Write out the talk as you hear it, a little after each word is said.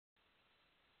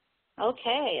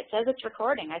Okay, it says it's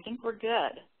recording. I think we're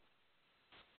good.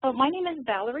 So my name is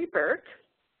Valerie Burke.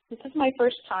 This is my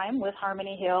first time with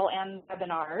Harmony Hill and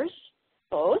webinars,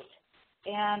 both.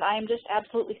 And I'm just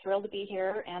absolutely thrilled to be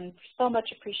here and so much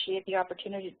appreciate the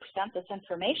opportunity to present this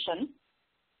information.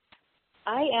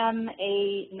 I am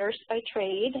a nurse by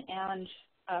trade and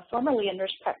formerly a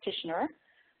nurse practitioner.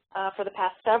 For the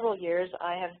past several years,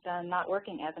 I have been not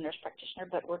working as a nurse practitioner,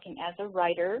 but working as a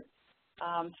writer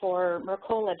for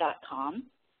Mercola.com.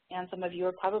 And some of you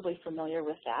are probably familiar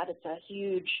with that. It's a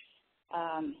huge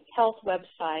health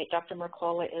website. Dr.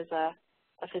 Mercola is a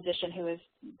physician who has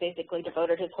basically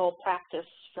devoted his whole practice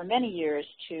for many years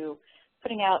to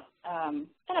putting out kind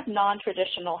of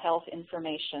non-traditional health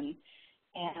information.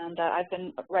 And I've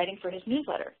been writing for his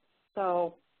newsletter.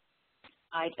 So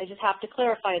I just have to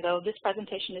clarify, though, this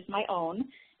presentation is my own.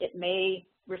 It may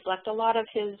reflect a lot of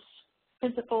his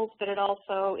principles, but it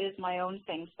also is my own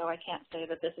thing, so I can't say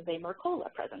that this is a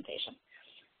Mercola presentation.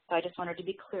 So I just wanted to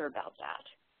be clear about that.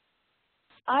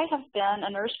 I have been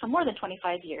a nurse for more than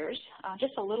 25 years.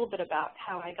 Just a little bit about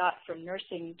how I got from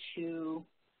nursing to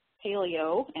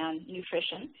paleo and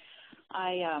nutrition.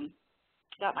 I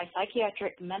got my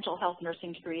psychiatric mental health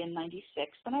nursing degree in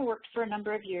 '96, and I worked for a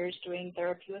number of years doing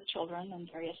therapy with children and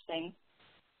various things.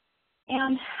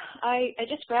 And I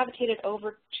just gravitated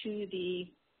over to the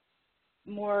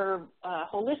more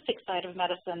holistic side of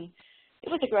medicine. It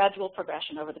was a gradual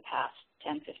progression over the past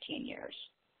 10, 15 years.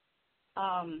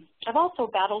 I've also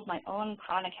battled my own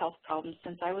chronic health problems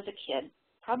since I was a kid.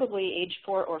 Probably age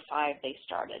 4 or 5 they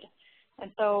started.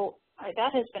 And so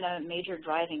that has been a major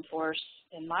driving force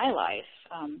in my life,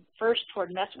 first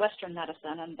toward Western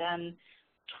medicine and then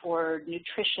toward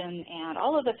nutrition and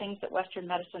all of the things that Western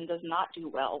medicine does not do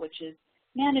well, which is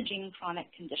managing chronic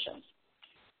conditions.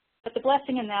 But the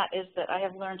blessing in that is that I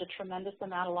have learned a tremendous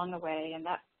amount along the way, and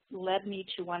that led me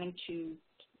to wanting to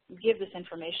give this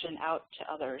information out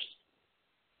to others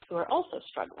who are also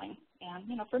struggling. And,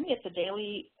 you know, for me, it's a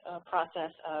daily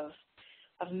process of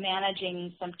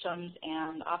managing symptoms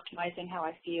and optimizing how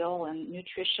I feel, and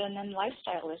nutrition and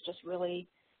lifestyle is just really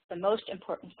the most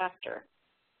important factor.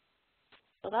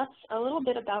 So that's a little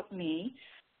bit about me.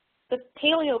 The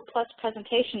Paleo Plus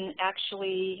presentation,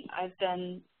 actually, I've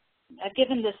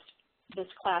given this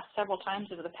class several times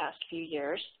over the past few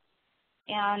years,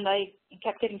 and I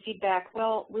kept getting feedback,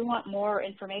 well, we want more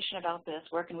information about this.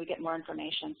 Where can we get more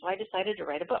information? So I decided to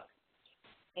write a book.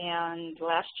 And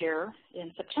last year,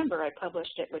 in September, I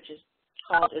published it, which is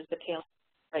called Is the Paleo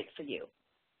Right for You?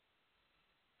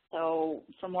 So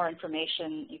for more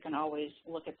information, you can always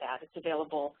look at that. It's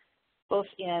available both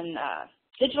in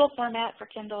digital format for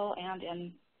Kindle and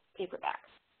in paperback.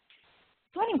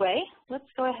 So anyway, let's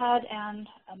go ahead and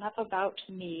enough about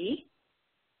me.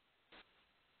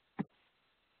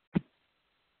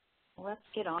 Let's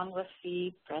get on with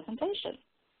the presentation.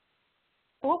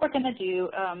 So what we're going to do,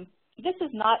 this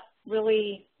is not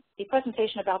really a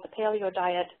presentation about the paleo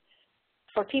diet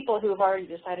for people who have already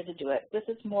decided to do it. This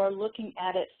is more looking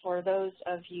at it for those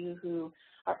of you who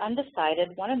are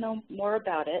undecided, want to know more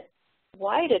about it,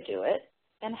 why to do it,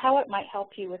 and how it might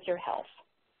help you with your health.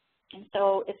 And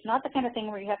so it's not the kind of thing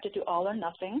where you have to do all or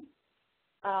nothing.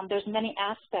 There's many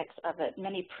aspects of it,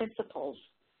 many principles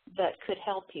that could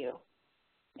help you.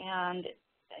 And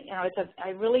you know, I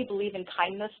really believe in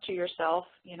kindness to yourself,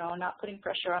 you know, not putting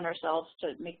pressure on ourselves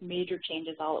to make major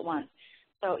changes all at once.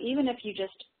 So even if you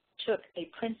just took a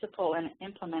principle and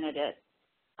implemented it,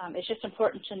 it's just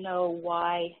important to know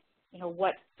why, you know,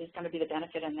 what is going to be the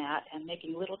benefit in that, and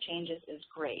making little changes is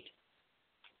great.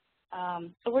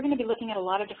 So we're going to be looking at a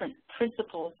lot of different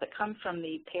principles that come from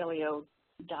the paleo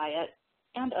diet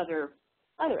and other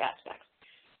aspects.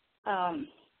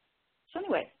 So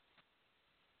anyway,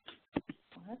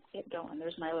 let's get going.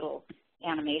 There's my little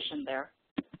animation there.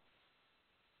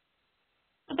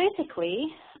 So basically,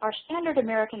 our standard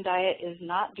American diet is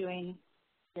not doing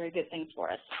very good things for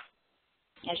us.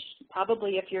 As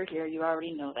probably if you're here, you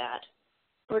already know that.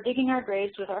 We're digging our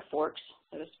graves with our forks,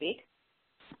 so to speak.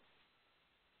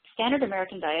 Standard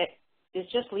American diet is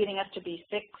just leading us to be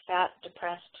sick, fat,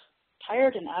 depressed,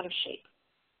 tired, and out of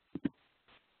shape.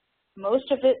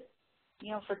 Most of it,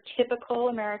 you know, for typical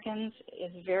Americans,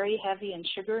 is very heavy in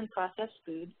sugar and processed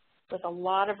food with a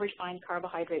lot of refined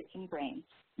carbohydrates and grains.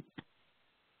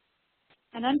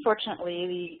 And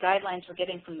unfortunately, the guidelines we're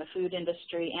getting from the food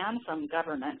industry and from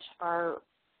government are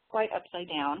quite upside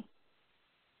down.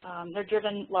 They're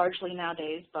driven largely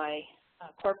nowadays by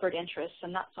corporate interests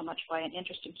and not so much by an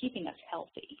interest in keeping us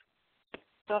healthy.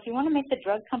 So if you want to make the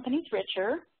drug companies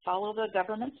richer, follow the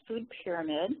government's food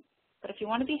pyramid. But if you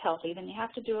want to be healthy, then you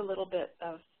have to do a little bit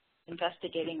of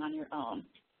investigating on your own.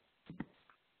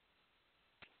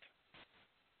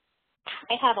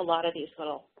 I have a lot of these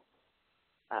little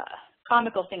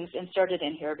comical things inserted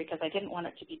in here because I didn't want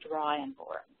it to be dry and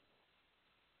boring.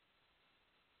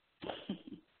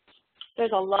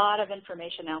 There's a lot of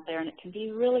information out there, and it can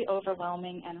be really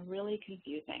overwhelming and really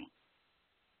confusing.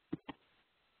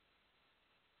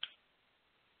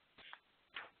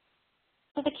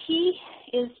 So the key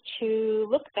is to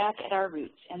look back at our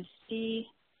roots and see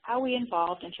how we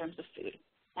evolved in terms of food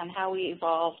and how we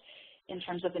evolved in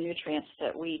terms of the nutrients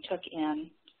that we took in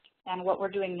and what we're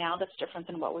doing now that's different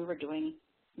than what we were doing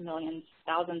millions,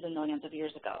 thousands and millions of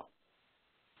years ago.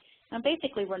 And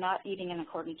basically, we're not eating in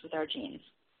accordance with our genes.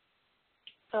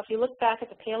 So if you look back at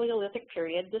the Paleolithic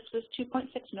period, this was 2.6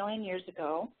 million years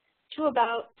ago to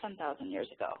about 10,000 years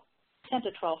ago, 10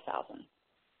 to 12,000.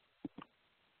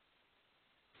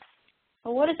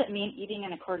 Well, what does it mean eating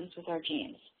in accordance with our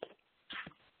genes?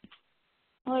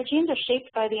 Well, our genes are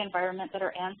shaped by the environment that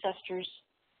our ancestors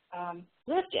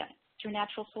lived in through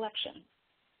natural selection.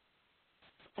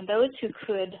 And those who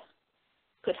could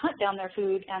hunt down their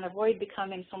food and avoid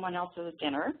becoming someone else's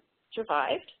dinner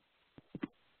survived,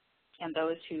 and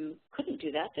those who couldn't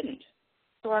do that didn't.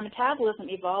 So our metabolism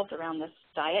evolved around this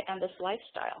diet and this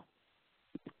lifestyle.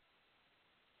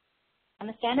 And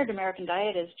the standard American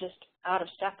diet is just out of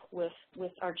step with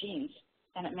our genes,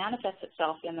 and it manifests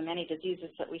itself in the many diseases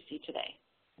that we see today.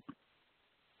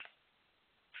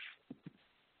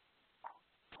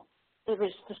 The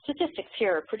statistics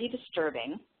here are pretty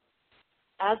disturbing.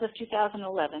 As of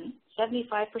 2011,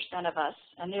 75% of us,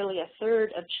 and nearly a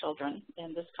third of children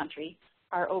in this country,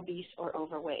 are obese or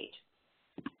overweight.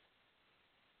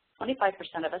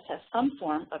 25% of us have some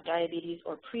form of diabetes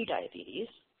or prediabetes.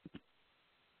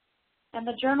 And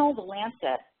the journal The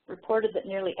Lancet reported that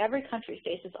nearly every country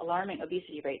faces alarming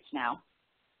obesity rates now.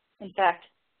 In fact,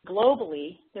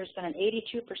 globally, there's been an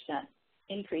 82%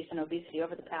 increase in obesity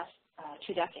over the past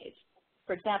 2 decades.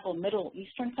 For example, Middle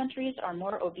Eastern countries are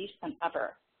more obese than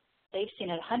ever. They've seen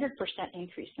a 100%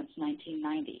 increase since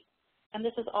 1990. And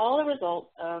this is all a result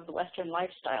of the Western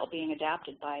lifestyle being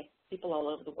adapted by people all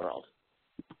over the world.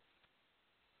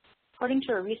 According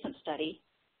to a recent study,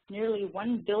 nearly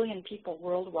 1 billion people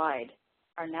worldwide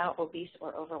are now obese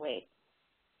or overweight.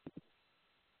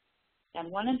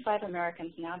 And 1 in 5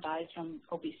 Americans now dies from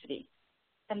obesity.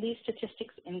 And these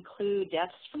statistics include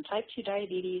deaths from type 2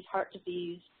 diabetes, heart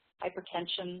disease,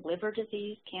 hypertension, liver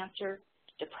disease, cancer,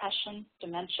 depression,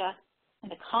 dementia.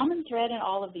 And the common thread in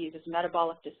all of these is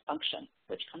metabolic dysfunction,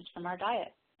 which comes from our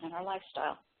diet and our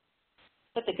lifestyle.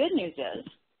 But the good news is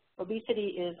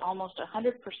obesity is almost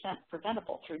 100%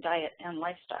 preventable through diet and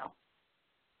lifestyle.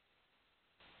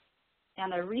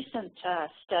 And a recent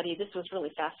study, this was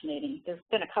really fascinating. There's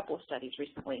been a couple of studies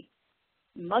recently.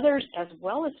 Mothers as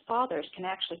well as fathers can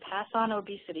actually pass on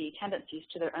obesity tendencies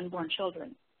to their unborn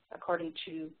children, according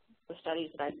to the studies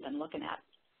that I've been looking at.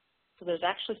 So there's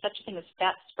actually such a thing as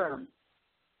fat sperm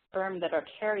that are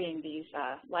carrying these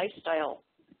lifestyle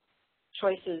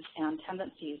choices and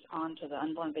tendencies onto the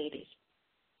unborn babies.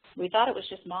 We thought it was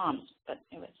just moms, but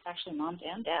it was actually moms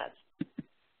and dads.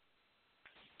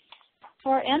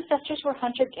 So our ancestors were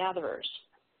hunter-gatherers.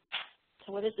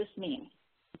 So what does this mean?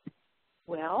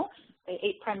 Well, they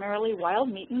ate primarily wild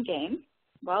meat and game,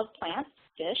 wild plants,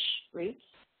 fish, roots,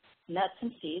 nuts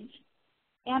and seeds,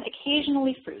 and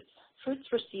occasionally fruits. Fruits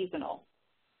were seasonal.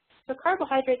 So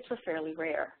carbohydrates were fairly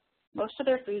rare. Most of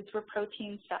their foods were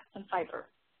proteins, fats, and fiber.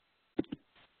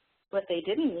 What they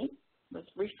didn't eat was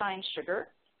refined sugar,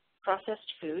 processed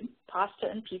food, pasta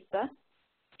and pizza,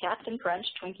 Captain Crunch,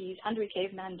 Twinkies, Hungry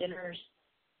Caveman dinners,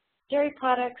 dairy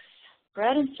products,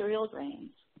 bread and cereal grains.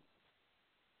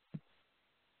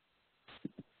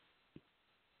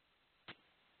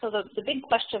 So the big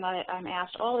question I'm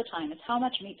asked all the time is how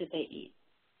much meat did they eat?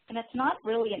 And it's not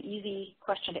really an easy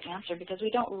question to answer because we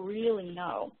don't really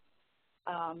know.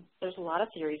 There's a lot of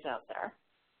theories out there.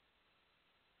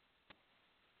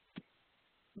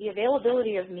 The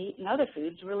availability of meat and other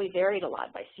foods really varied a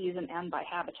lot by season and by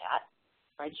habitat,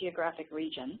 by geographic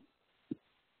region.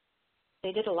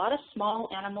 They did a lot of small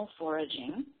animal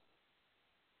foraging.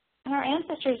 And our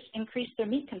ancestors increased their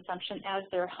meat consumption as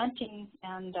their hunting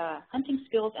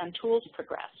skills and tools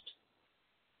progressed.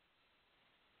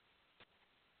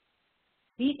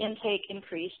 Meat intake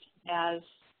increased as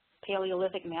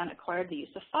Paleolithic man acquired the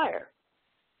use of fire.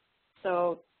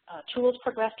 So tools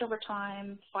progressed over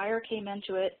time, fire came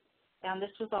into it, and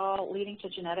this was all leading to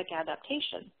genetic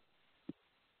adaptation.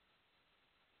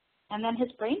 And then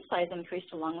his brain size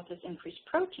increased along with his increased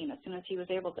protein as soon as he was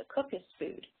able to cook his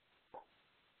food.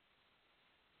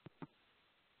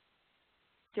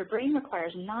 Your brain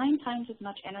requires 9 times as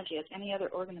much energy as any other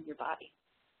organ of your body.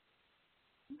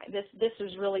 this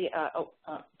was really a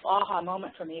aha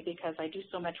moment for me because I do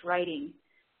so much writing,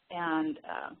 and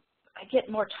I get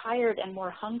more tired and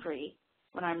more hungry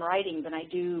when I'm writing than I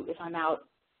do if I'm out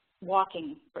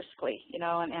walking briskly, you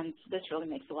know, and this really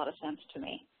makes a lot of sense to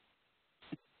me.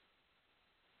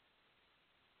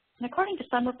 And according to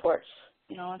some reports,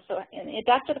 you know, and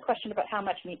back to the question about how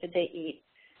much meat did they eat,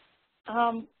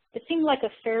 it seemed like a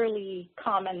fairly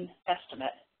common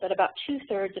estimate that about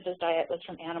 2/3 of his diet was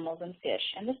from animals and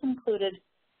fish, and this included,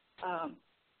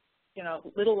 you know,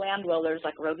 little land dwellers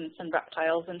like rodents and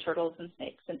reptiles and turtles and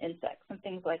snakes and insects and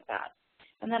things like that,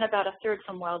 and then about 1/3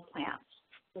 from wild plants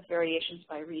with variations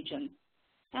by region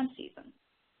and season.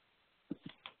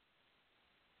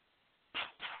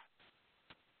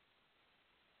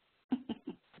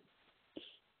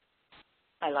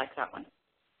 I like that one.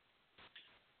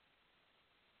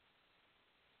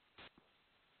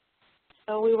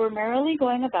 So we were merrily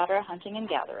going about our hunting and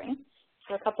gathering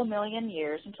for a couple million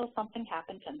years until something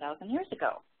happened 10,000 years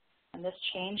ago, and this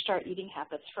changed our eating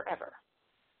habits forever.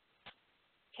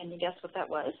 Can you guess what that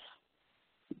was?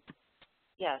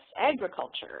 Yes,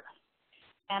 agriculture.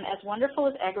 And as wonderful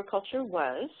as agriculture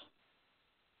was,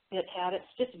 it had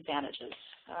its disadvantages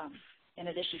in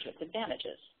addition to its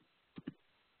advantages.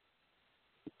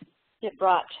 It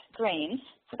brought grains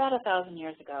about 1,000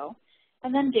 years ago,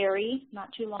 and then dairy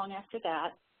not too long after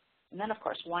that, and then, of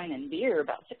course, wine and beer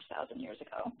about 6,000 years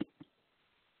ago.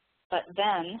 But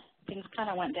then things kind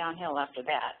of went downhill after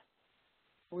that.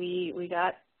 We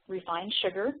got refined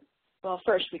sugar. Well,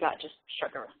 first we got just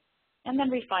sugar, and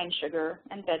then refined sugar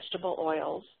and vegetable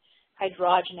oils,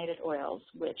 hydrogenated oils,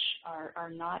 which are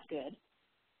not good,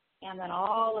 and then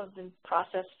all of the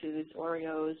processed foods,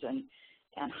 Oreos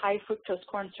and high fructose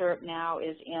corn syrup now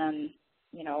is in,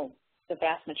 you know, the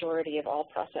vast majority of all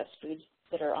processed foods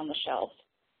that are on the shelf.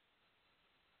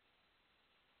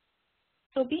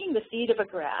 So being the seed of a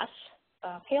grass,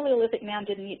 Paleolithic man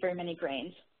didn't eat very many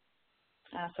grains.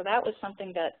 So that was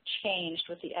something that changed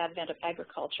with the advent of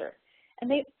agriculture. And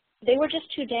they were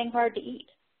just too dang hard to eat.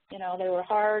 You know, they were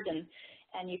hard,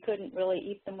 and you couldn't really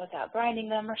eat them without grinding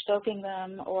them or soaking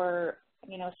them or,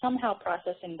 you know, somehow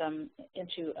processing them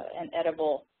into an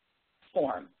edible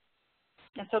form.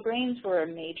 And so grains were a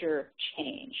major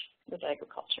change with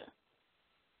agriculture.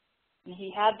 And he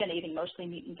had been eating mostly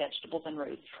meat and vegetables and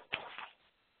roots.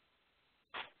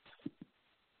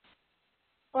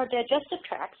 Our digestive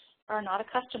tracts are not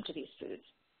accustomed to these foods.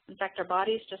 In fact, our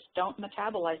bodies just don't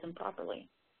metabolize them properly.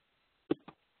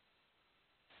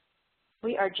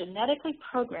 We are genetically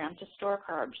programmed to store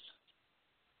carbs.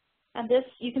 And this,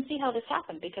 you can see how this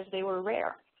happened because they were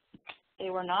rare.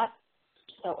 They were not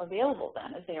so available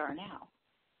then as they are now.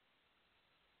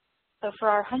 So for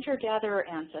our hunter-gatherer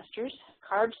ancestors,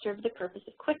 carbs served the purpose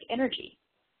of quick energy.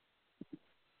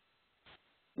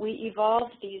 We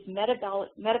evolved these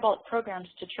metabolic programs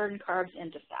to turn carbs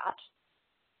into fat,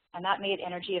 and that made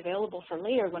energy available for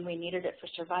later when we needed it for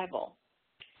survival.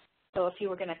 So if you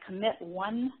were going to commit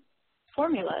one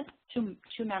formula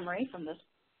to memory from this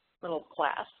little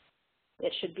class,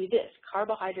 it should be this: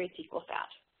 carbohydrates equal fat.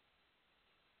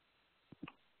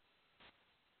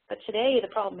 But today the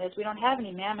problem is we don't have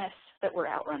any mammoths that we're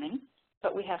outrunning,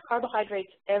 but we have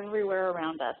carbohydrates everywhere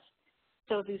around us.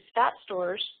 So these fat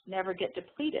stores never get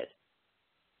depleted,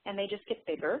 and they just get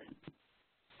bigger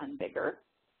and bigger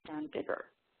and bigger,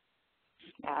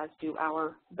 as do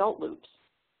our belt loops.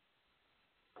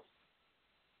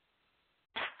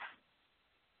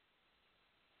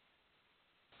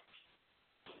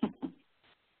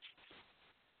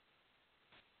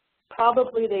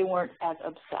 Probably they weren't as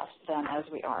obsessed then as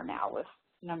we are now with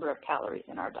the number of calories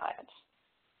in our diets.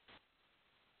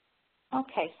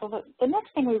 Okay, so the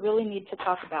next thing we really need to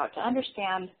talk about to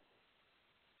understand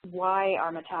why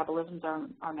our metabolisms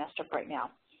are messed up right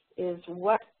now is,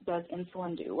 what does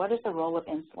insulin do? What is the role of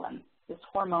insulin, this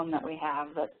hormone that we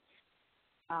have that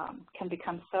can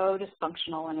become so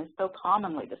dysfunctional and is so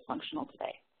commonly dysfunctional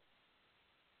today?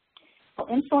 Well,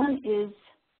 insulin is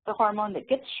the hormone that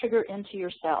gets sugar into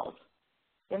your cells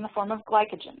in the form of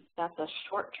glycogen. That's a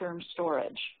short-term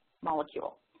storage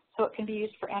molecule, so it can be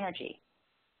used for energy.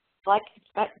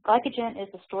 Glycogen is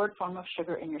the stored form of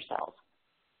sugar in your cells.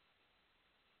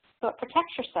 So it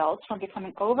protects your cells from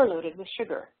becoming overloaded with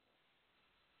sugar.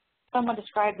 Someone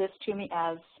described this to me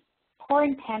as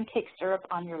pouring pancake syrup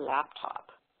on your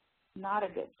laptop. Not a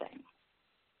good thing.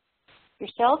 Your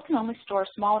cells can only store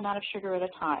a small amount of sugar at a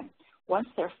time. Once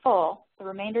they're full, the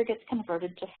remainder gets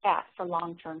converted to fat for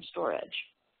long-term storage.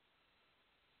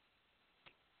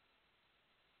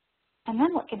 And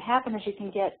then what can happen is you can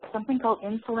get something called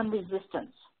insulin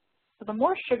resistance. So the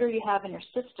more sugar you have in your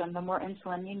system, the more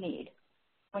insulin you need.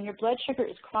 When your blood sugar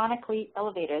is chronically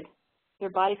elevated, your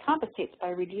body compensates by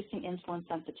reducing insulin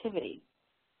sensitivity,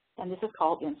 and this is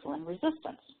called insulin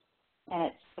resistance. And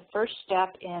it's the first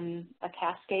step in a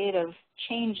cascade of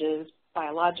changes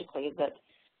biologically that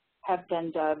have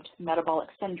been dubbed metabolic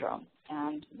syndrome,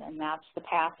 and that's the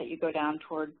path that you go down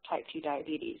toward type 2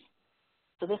 diabetes.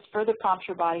 So this further prompts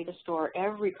your body to store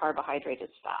every carbohydrate as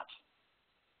fat.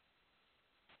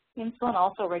 Insulin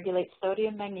also regulates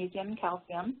sodium, magnesium, and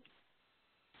calcium.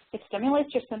 It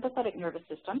stimulates your sympathetic nervous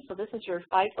system, so this is your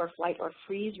fight or flight or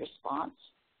freeze response.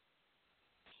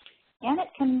 And it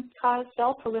can cause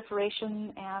cell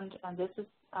proliferation, and this is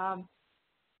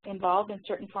involved in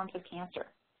certain forms of cancer.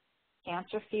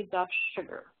 Cancer feeds off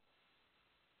sugar.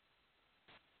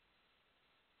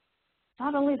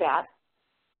 Not only that,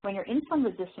 when you're insulin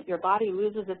resistant, your body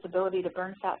loses its ability to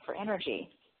burn fat for energy,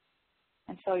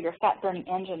 and so your fat-burning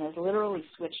engine is literally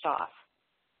switched off.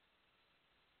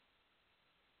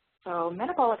 So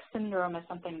metabolic syndrome is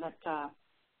something that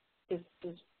is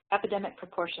epidemic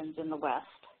proportions in the West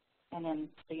and in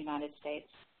the United States.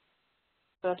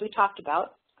 So as we talked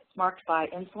about, it's marked by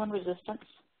insulin resistance,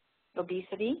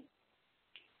 obesity,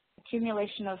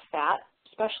 accumulation of fat,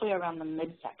 especially around the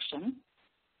midsection,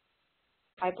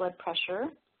 high blood pressure,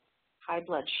 high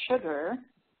blood sugar,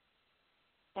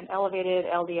 and elevated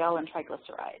LDL and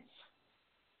triglycerides.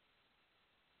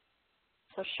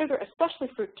 So sugar, especially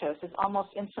fructose, is almost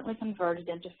instantly converted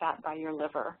into fat by your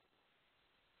liver.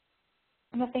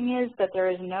 And the thing is that there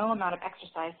is no amount of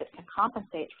exercise that can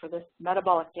compensate for this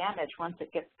metabolic damage once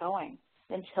it gets going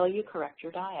until you correct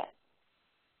your diet.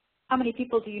 How many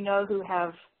people do you know who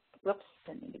have, whoops,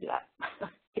 didn't mean to do that,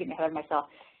 getting ahead of myself.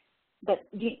 But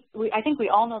I think we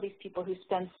all know these people who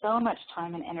spend so much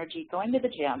time and energy going to the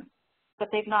gym, but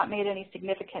they've not made any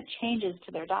significant changes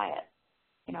to their diet.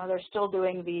 You know, they're still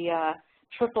doing the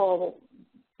triple,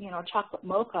 chocolate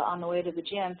mocha on the way to the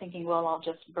gym thinking, well, I'll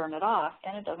just burn it off,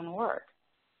 and it doesn't work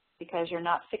because you're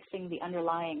not fixing the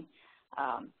underlying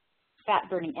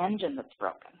fat-burning engine that's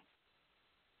broken.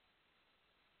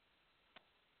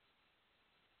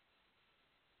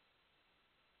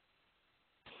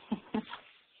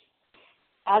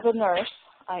 As a nurse,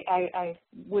 I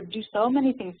would do so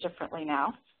many things differently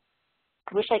now.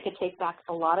 I wish I could take back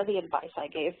a lot of the advice I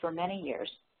gave for many years.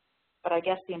 But I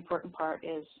guess the important part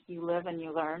is you live and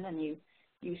you learn, and you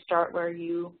start where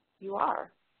you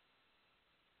are.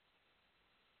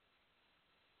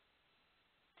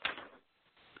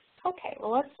 Okay,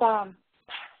 well, let's I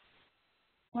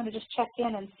want to just check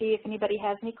in and see if anybody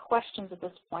has any questions at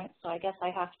this point. So I guess I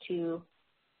have to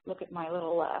look at my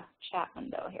little chat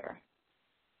window here.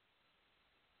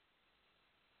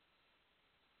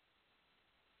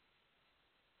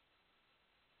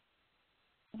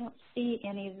 I don't see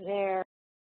any there.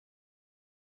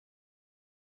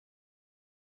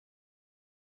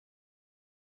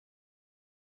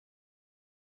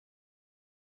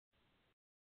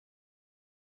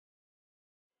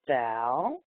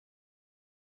 Val?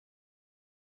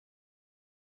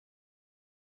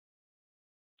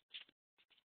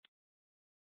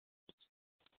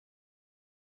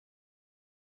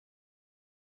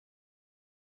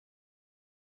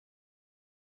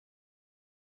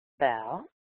 Val?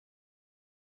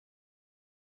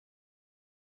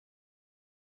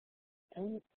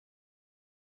 Oh.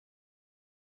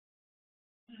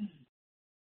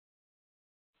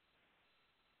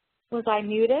 Was I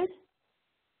muted?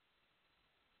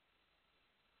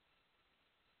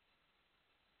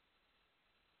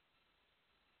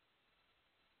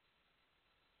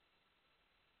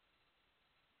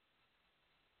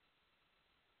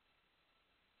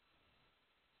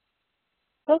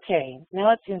 Okay,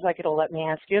 now it seems like it'll let me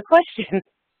ask you a question.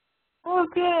 Oh,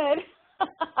 good.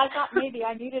 I thought maybe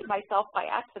I muted myself by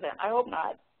accident. I hope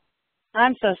not.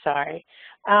 I'm so sorry.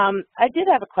 I did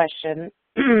have a question.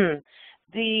 When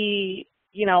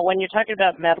you're talking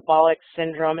about metabolic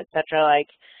syndrome, et cetera,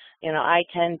 I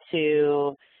tend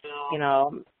to,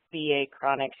 be a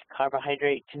chronic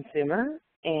carbohydrate consumer,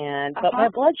 but my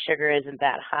blood sugar isn't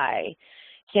that high.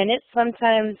 Can it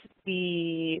sometimes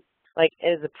be,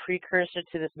 as a precursor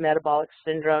to this metabolic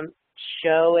syndrome,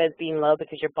 show as being low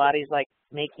because your body's,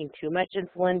 making too much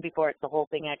insulin before the whole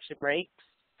thing actually breaks?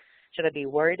 Should I be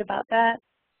worried about that?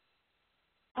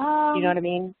 You know what I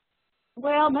mean?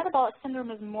 Well, metabolic syndrome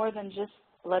is more than just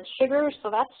blood sugar, so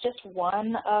that's just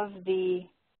one of the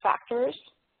factors.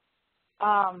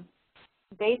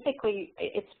 Basically,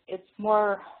 it's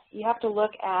more, you have to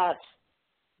look at,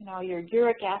 your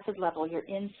uric acid level, your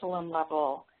insulin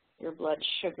level, your blood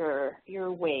sugar, your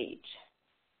weight,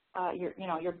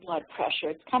 your blood pressure.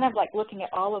 It's kind of like looking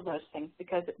at all of those things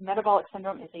because metabolic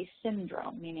syndrome is a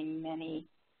syndrome, meaning many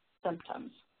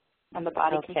symptoms, and the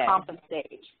body Okay. can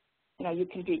compensate. You know, you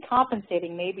can be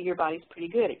compensating. Maybe your body's pretty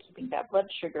good at keeping that blood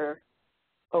sugar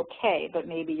okay, but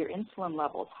maybe your insulin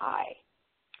level's high.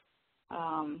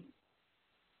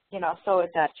 You know, so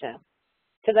it's Gotcha.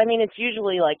 Because I mean, it's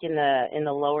usually like in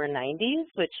the lower 90s,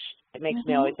 which it makes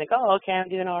me always think, oh, okay, I'm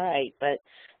doing all right. But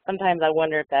sometimes I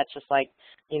wonder if that's just like,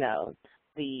 you know,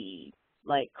 the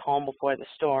like calm before the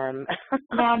storm.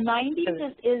 Now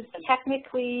 90s is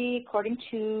technically, according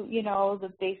to, you know, the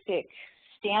basic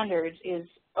standards, is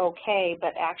okay,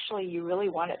 but actually you really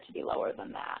want it to be lower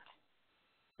than that.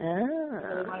 You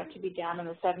really want it to be down in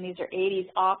the 70s or 80s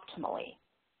optimally.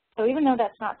 So even though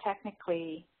that's not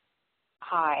technically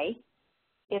high,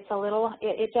 it's a little,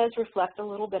 it does reflect a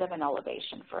little bit of an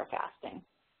elevation for a fasting.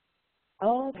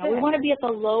 Oh, okay. You know, we want to be at the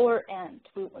lower end.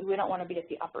 We don't want to be at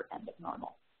the upper end of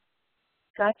normal.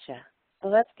 Gotcha.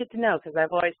 Well, that's good to know, because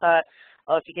I've always thought,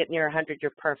 oh, if you get near 100,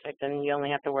 you're perfect, and you only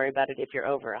have to worry about it if you're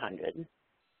over 100.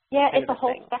 Yeah, it's a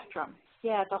whole spectrum.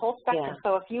 Yeah, it's a whole spectrum. Yeah.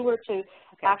 So if you were to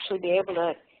actually be able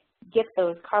to get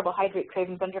those carbohydrate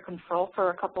cravings under control for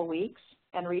a couple weeks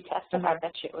and retest it, I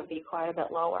bet you it would be quite a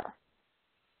bit lower.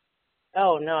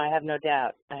 Oh, no, I have no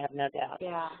doubt. I have no doubt.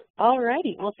 Yeah. All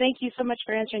righty. Well, thank you so much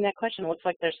for answering that question. It looks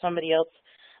like there's somebody else,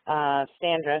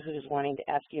 Sandra, who's wanting to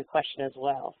ask you a question as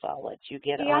well, so I'll let you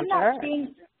get on to her.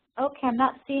 Okay, I'm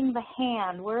not seeing the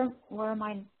hand. Where am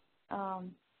I?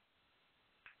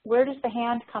 Where does the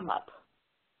hand come up?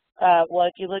 Well,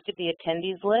 if you look at the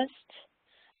attendees list,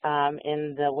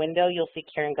 in the window, you'll see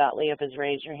Karen Gottlieb has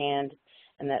raised her hand,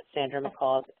 and that Sandra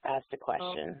McCall has asked a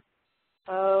question.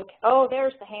 Okay. Oh,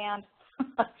 there's the hand.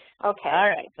 Okay. All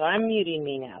right, so I'm muting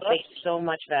me now. Thank you so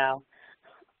much, Val.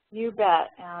 You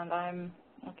bet. And I'm,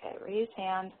 okay, raise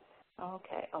hand.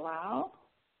 Okay, allow.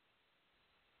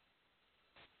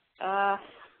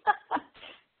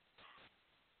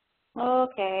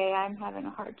 Okay, I'm having a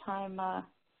hard time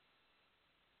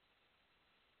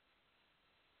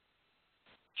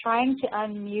trying to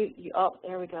unmute you. Oh,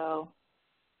 there we go.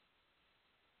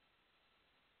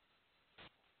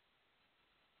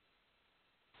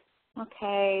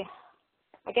 Okay,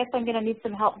 I guess I'm going to need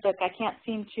some help, Vic. I can't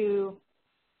seem to,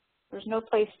 there's no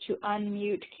place to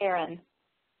unmute Karen.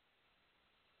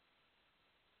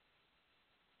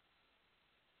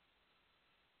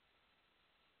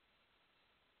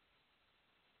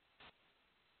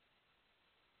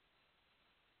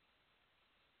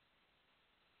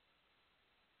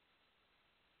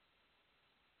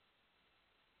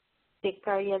 Vic,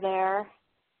 are you there?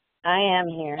 I am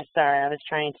here. Sorry, I was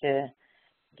trying to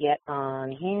get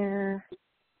on here.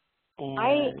 And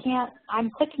I can't, I'm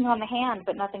clicking on the hand,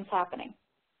 but nothing's happening.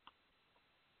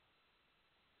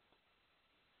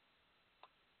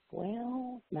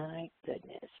 Well, my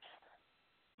goodness.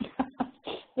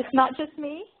 It's not just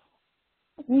me?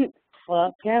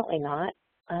 Well, apparently not.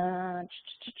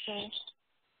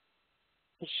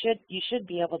 You should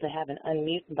be able to have an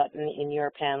unmute button in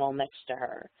your panel next to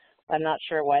her. I'm not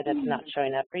sure why that's not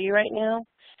showing up for you right now.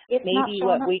 Maybe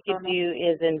what we could do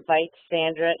is invite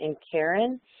Sandra and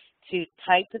Karen to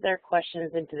type their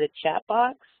questions into the chat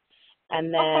box,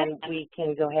 and then we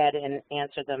can go ahead and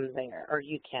answer them there. Or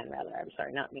you can, rather. I'm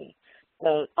sorry, not me.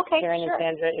 So Karen and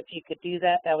Sandra, if you could do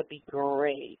that, that would be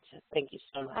great. Thank you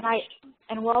so much.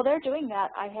 And while they're doing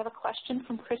that, I have a question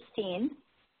from Christine.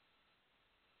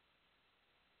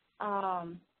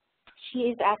 She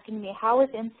is asking me, how is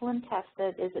insulin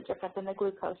tested? Is it different than the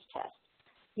glucose test?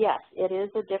 Yes, it is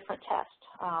a different test.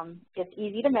 It's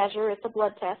easy to measure. It's a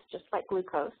blood test, just like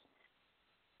glucose.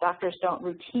 Doctors don't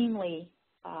routinely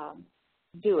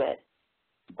do it,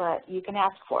 but you can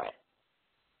ask for it.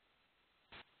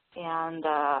 And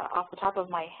off the top of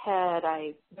my head,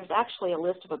 there's actually a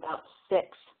list of about 6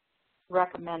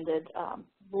 recommended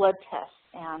blood tests,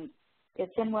 and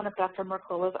it's in one of Dr.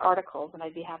 Mercola's articles, and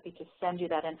I'd be happy to send you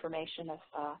that information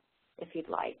if you'd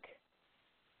like.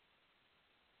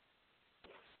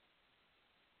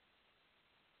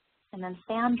 And then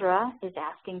Sandra is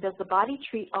asking, does the body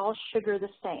treat all sugar the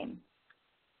same?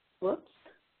 Whoops,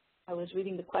 I was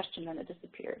reading the question and it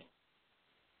disappeared.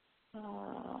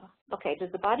 Okay,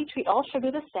 does the body treat all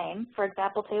sugar the same? For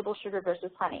example, table sugar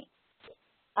versus honey?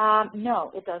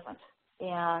 No, it doesn't.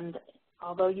 And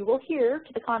although you will hear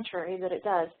to the contrary that it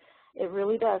does, it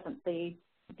really doesn't. The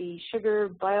sugar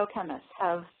biochemists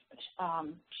have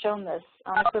shown this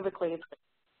unequivocally.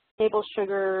 Table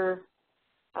sugar,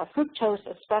 fructose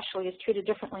especially, is treated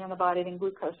differently in the body than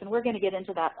glucose, and we're going to get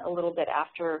into that a little bit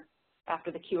after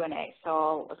the Q&A, so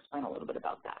I'll explain a little bit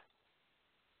about that.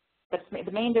 But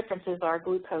the main differences are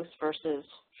glucose versus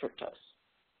fructose,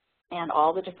 and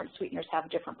all the different sweeteners have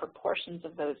different proportions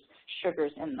of those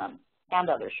sugars in them. and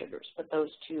other sugars, but those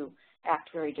two act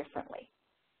very differently.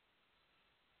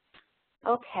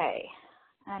 Okay,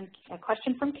 and a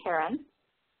question from Karen.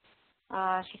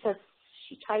 She says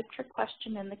she typed her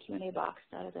question in the Q&A box.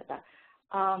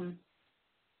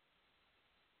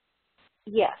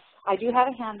 Yes, I do have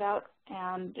a handout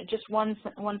and just one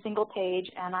single page,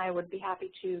 and I would be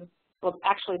happy to, well,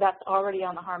 actually that's already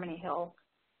on the Harmony Hill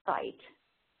site.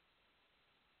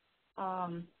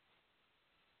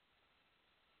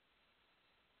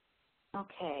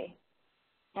 Okay,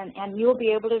 and you'll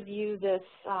be able to view this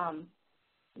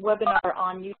webinar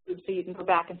on YouTube, so you can go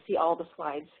back and see all the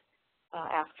slides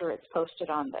after it's posted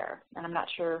on there. And I'm not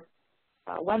sure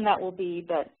when that will be,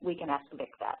 but we can estimate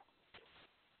that.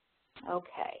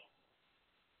 Okay.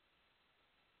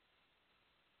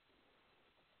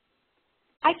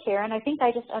 Hi, Karen. I think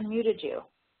I just unmuted you.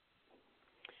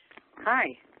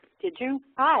 Hi. Did you?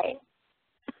 Hi.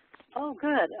 Oh,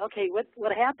 good. Okay.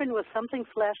 What happened was something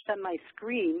flashed on my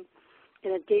screen,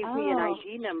 and it gave me an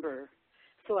ID number.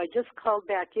 So I just called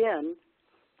back in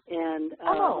and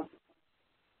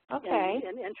okay.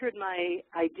 and entered my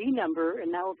ID number,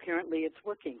 and now apparently it's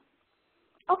working.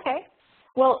 Okay.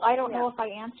 Well, I don't know if I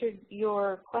answered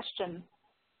your question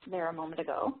there a moment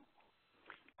ago.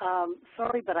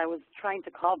 Sorry, but I was trying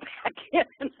to call back in,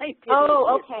 and I didn't.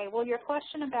 Oh, okay. Well, your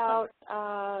question about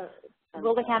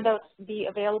will the handouts be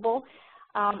available?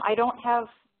 I have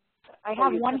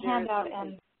one handout,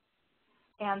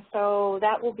 and so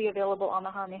that will be available on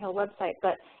the Harmony Hill website.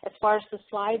 But as far as the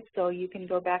slides go, you can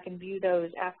go back and view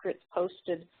those after it's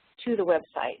posted to the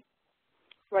website.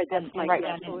 Right, that's my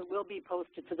guess. So it will be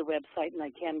posted to the website, and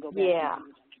I can go back and view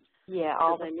them. Yeah,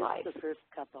 all the slides. I missed the first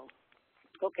couple.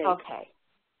 Okay. Okay.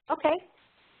 Okay.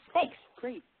 Thanks.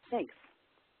 Great. Thanks.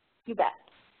 You bet.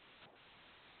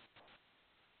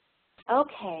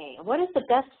 Okay. What is the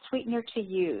best sweetener to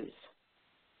use?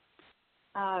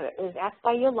 Is asked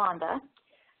by Yolanda.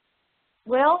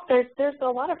 Well, there's a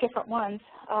lot of different ones.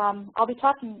 I'm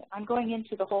going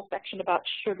into the whole section about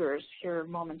sugars here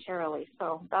momentarily,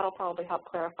 so that'll probably help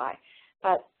clarify.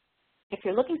 But if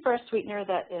you're looking for a sweetener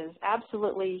that is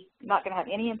absolutely not going to have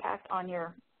any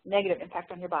negative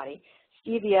impact on your body,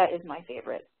 stevia is my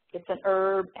favorite. It's an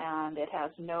herb, and it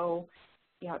has no,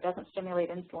 it doesn't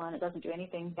stimulate insulin. It doesn't do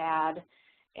anything bad,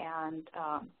 and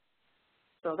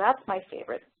so that's my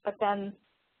favorite. But then,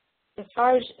 as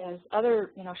far as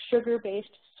other, sugar-based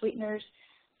sweeteners,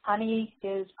 honey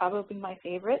is probably my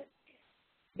favorite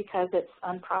because it's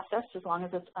unprocessed. As long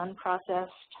as it's unprocessed,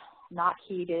 not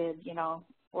heated,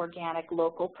 organic,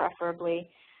 local preferably.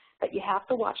 But you have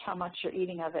to watch how much you're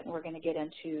eating of it, and we're going to get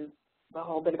into the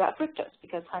whole bit about fructose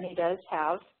because honey does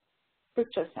have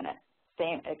fructose in it.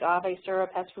 Same agave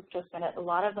syrup has fructose in it. A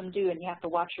lot of them do, and you have to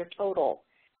watch your total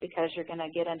because you're going to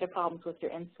get into problems with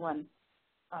your insulin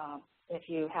if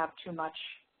you have too much,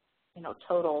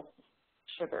 total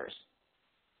sugars.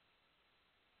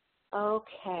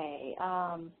 Okay.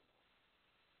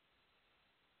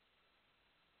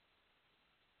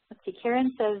 Let's see.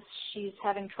 Karen says she's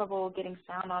having trouble getting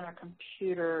sound on her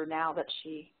computer now that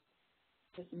she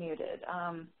is muted.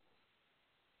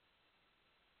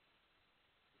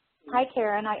 Hi,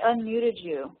 Karen. I unmuted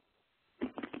you.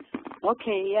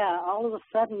 Okay, yeah. All of a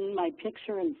sudden, my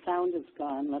picture and sound is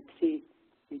gone. Let's see.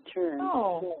 Return.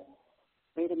 Oh.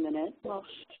 Wait a minute. Well,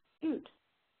 shoot.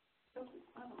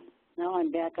 Now I'm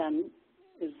back on,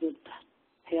 is it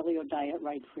Paleo Diet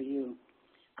Right for you?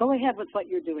 Go ahead with what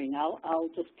you're doing. I'll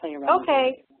just play around.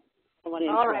 Okay.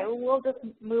 All right. Well, we'll just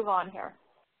move on here.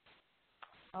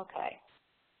 Okay.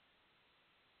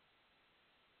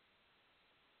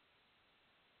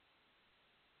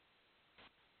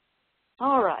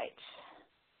 All right.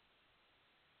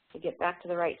 To get back to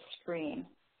the right screen.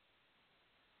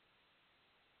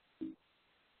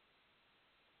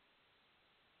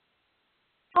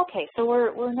 Okay, so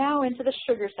we're now into the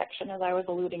sugar section, as I was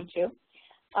alluding to.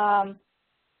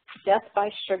 Death by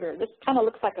sugar. This kind of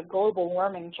looks like a global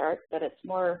warming chart, but it's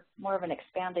more of an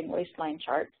expanding waistline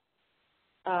chart.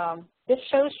 This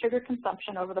shows sugar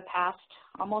consumption over the past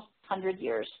almost 100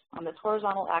 years. On this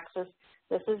horizontal axis,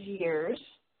 this is years,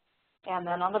 and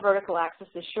then on the vertical axis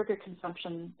is sugar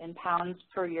consumption in pounds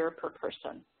per year per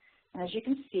person. And as you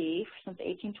can see, since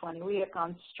 1820, we have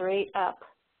gone straight up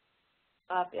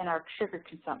in our sugar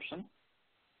consumption,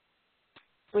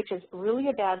 which is really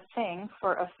a bad thing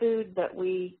for a food that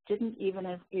we didn't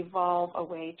even evolve a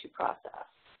way to process,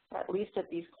 at least at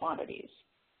these quantities,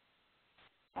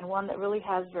 and one that really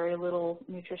has very little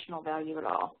nutritional value at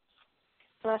all.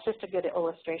 So that's just a good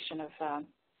illustration of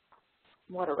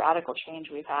what a radical change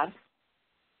we've had.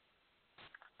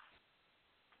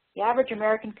 The average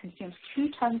American consumes 2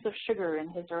 tons of sugar in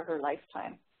his or her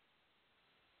lifetime.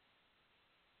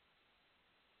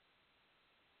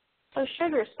 So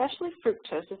sugar, especially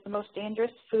fructose, is the most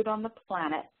dangerous food on the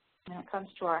planet when it comes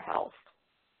to our health.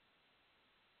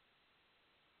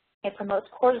 It promotes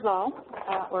cortisol,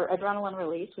 or adrenaline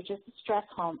release, which is the stress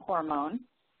hormone,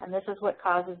 and this is what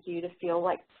causes you to feel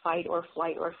like fight or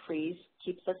flight or freeze,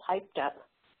 keeps us hyped up.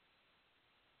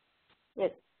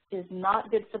 It is not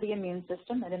good for the immune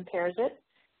system. It impairs it.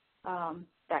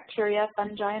 Bacteria,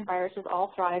 fungi, and viruses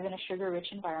all thrive in a sugar-rich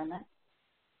environment.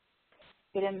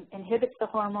 It inhibits the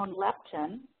hormone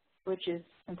leptin, which is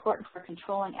important for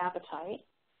controlling appetite.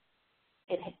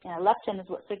 Leptin is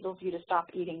what signals you to stop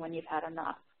eating when you've had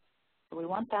enough. So we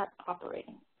want that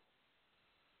operating.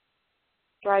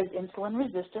 Drives insulin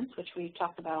resistance, which we've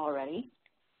talked about already.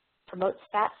 Promotes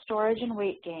fat storage and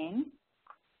weight gain.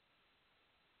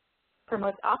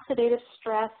 Promotes oxidative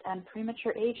stress and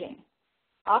premature aging.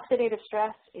 Oxidative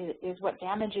stress is what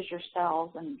damages your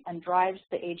cells and drives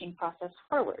the aging process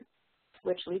forward,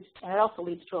 which leads, and it also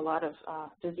leads to a lot of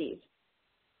disease,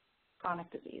 chronic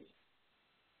disease.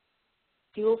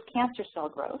 Fuels cancer cell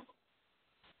growth,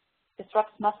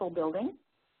 disrupts muscle building,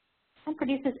 and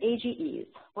produces AGEs.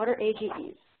 What are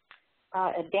AGEs?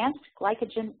 Advanced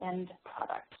glycogen end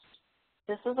products.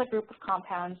 This is a group of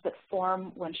compounds that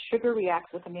form when sugar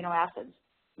reacts with amino acids,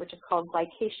 which is called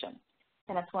glycation,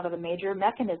 and it's one of the major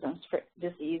mechanisms for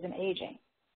disease and aging.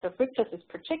 So fructose is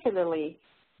particularly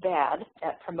bad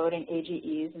at promoting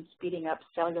AGEs and speeding up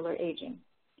cellular aging.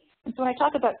 And so when I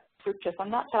talk about fructose,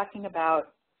 I'm not talking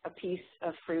about a piece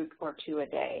of fruit or 2 a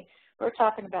day. We're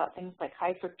talking about things like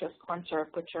high fructose corn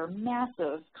syrup, which are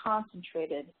massive,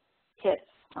 concentrated hits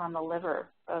on the liver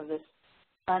of this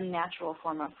unnatural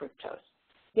form of fructose.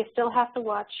 You still have to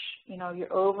watch,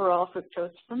 your overall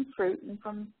fructose from fruit and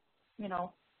from,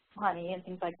 honey and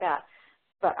things like that.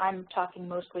 But I'm talking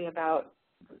mostly about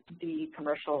the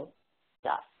commercial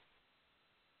stuff.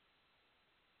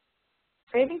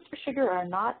 Cravings for sugar are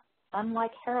not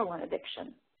unlike heroin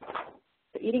addiction.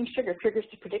 But eating sugar triggers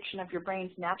the prediction of your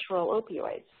brain's natural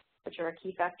opioids, which are a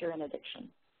key factor in addiction.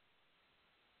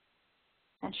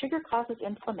 And sugar causes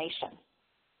inflammation.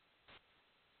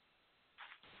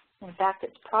 In fact,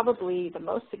 it's probably the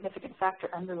most significant factor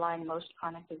underlying most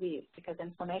chronic disease, because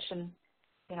inflammation,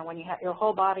 when you have your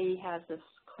whole body has this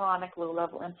chronic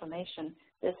low-level inflammation,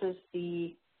 this is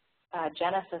the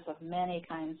genesis of many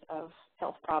kinds of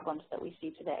health problems that we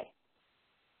see today.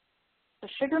 So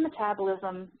sugar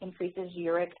metabolism increases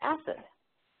uric acid,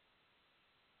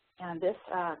 and this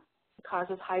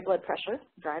causes high blood pressure,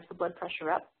 drives the blood pressure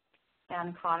up,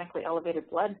 and chronically elevated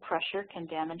blood pressure can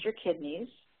damage your kidneys,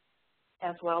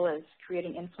 as well as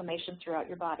creating inflammation throughout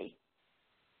your body.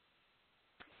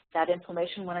 That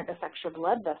inflammation, when it affects your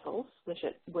blood vessels, which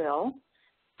it will,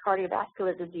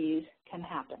 cardiovascular disease can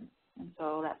happen. And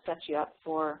so that sets you up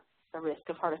for the risk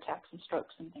of heart attacks and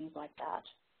strokes and things like that.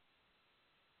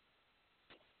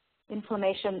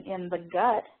 Inflammation in the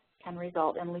gut can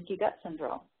result in leaky gut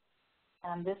syndrome.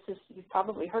 And this is, you've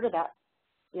probably heard of that.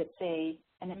 It's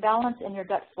an imbalance in your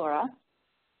gut flora,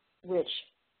 which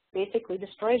basically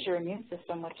destroys your immune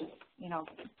system, which is,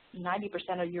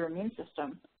 90% of your immune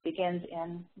system begins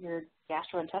in your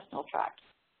gastrointestinal tract.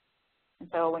 And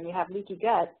so when you have leaky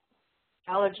gut,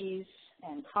 allergies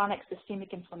and chronic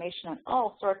systemic inflammation and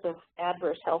all sorts of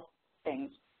adverse health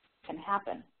things can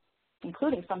happen,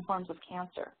 including some forms of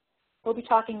cancer. We'll be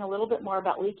talking a little bit more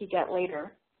about leaky gut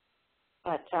later,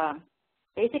 but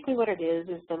basically what it is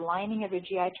the lining of your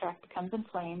GI tract becomes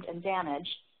inflamed and damaged,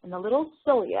 and the little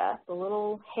cilia, the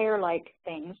little hair-like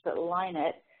things that line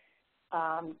it,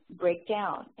 break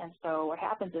down. And so what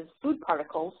happens is food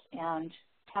particles and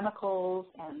chemicals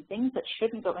and things that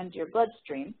shouldn't go into your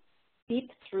bloodstream seep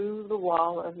through the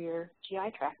wall of your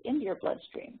GI tract into your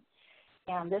bloodstream.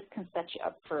 And this can set you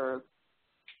up for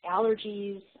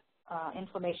allergies,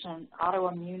 inflammation,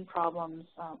 autoimmune problems,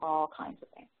 all kinds of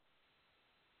things.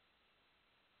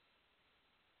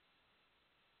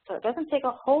 So it doesn't take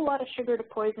a whole lot of sugar to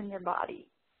poison your body.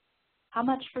 How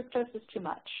much fructose is too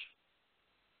much?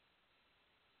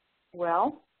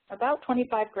 Well, about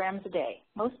 25 grams a day.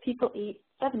 Most people eat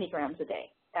 70 grams a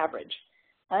day, average.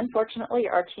 Unfortunately,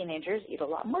 our teenagers eat a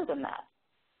lot more than that.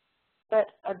 But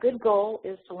a good goal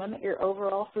is to limit your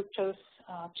overall fructose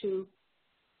to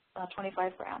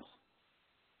 25 grams.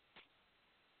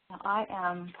 Now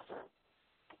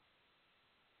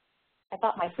I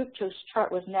thought my fructose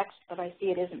chart was next, but I see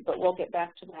it isn't, but we'll get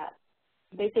back to that.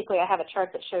 Basically, I have a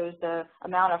chart that shows the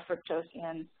amount of fructose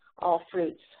in all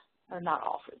fruits, or not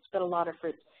all fruits, but a lot of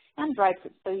fruits, and dried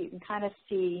fruits, so you can kind of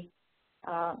see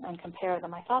and compare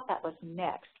them. I thought that was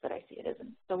next, but I see it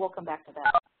isn't. So we'll come back to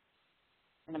that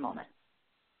in a moment.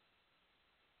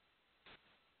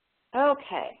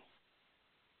 Okay.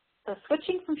 So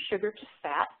switching from sugar to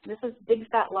fat, this is big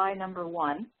fat lie number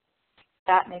 1.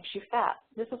 Fat makes you fat.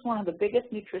 This is one of the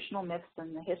biggest nutritional myths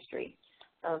in the history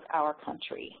of our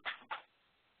country.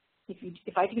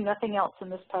 If I do nothing else in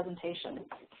this presentation,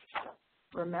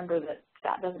 remember that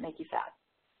fat doesn't make you fat.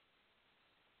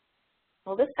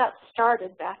 Well, this got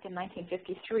started back in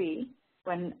 1953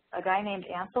 when a guy named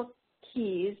Ansel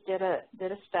Keys did a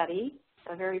study,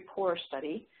 a very poor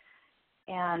study,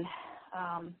 and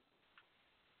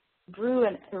drew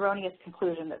an erroneous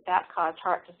conclusion that fat caused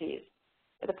heart disease.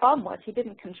 But the problem was he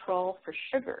didn't control for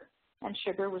sugar, and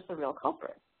sugar was the real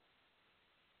culprit.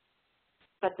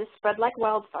 But this spread like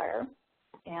wildfire,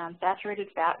 and saturated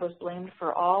fat was blamed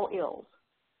for all ills.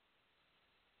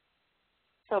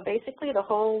 So basically the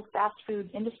whole fast food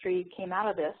industry came out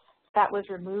of this. Fat was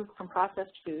removed from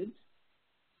processed foods,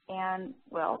 and,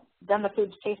 well, then the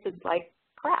foods tasted like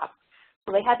crap.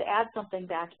 So they had to add something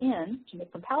back in to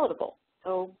make them palatable.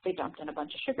 So they dumped in a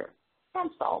bunch of sugar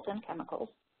and salt and chemicals.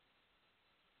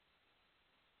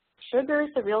 Sugar is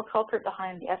the real culprit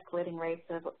behind the escalating rates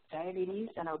of diabetes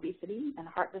and obesity and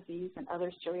heart disease and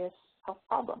other serious health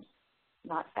problems,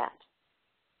 not fat.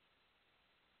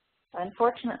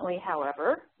 Unfortunately,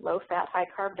 however, low-fat,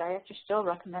 high-carb diets are still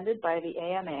recommended by the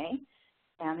AMA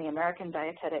and the American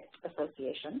Dietetic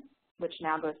Association, which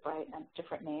now goes by a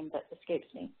different name that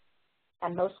escapes me,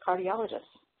 and most cardiologists,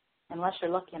 unless you're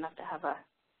lucky enough to have a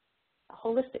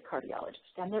holistic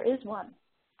cardiologist, and there is one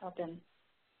up in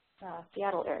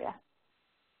Seattle area.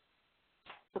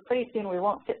 So pretty soon we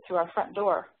won't fit through our front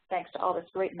door thanks to all this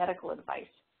great medical advice.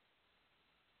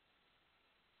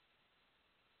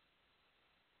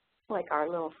 Like our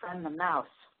little friend the mouse.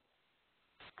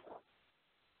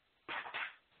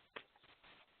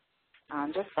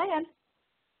 I'm just saying.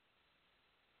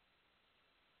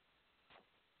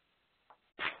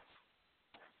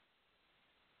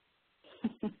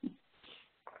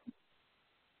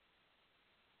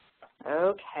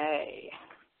 Okay.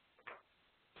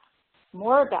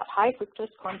 More about high fructose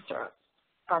corn syrup,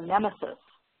 our nemesis.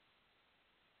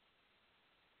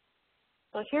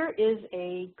 So here is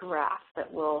a graph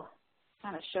that will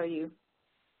kind of show you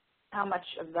how much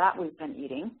of that we've been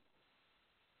eating.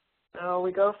 So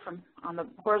we go from, on the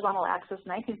horizontal axis,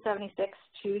 1976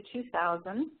 to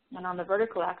 2000, and on the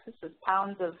vertical axis is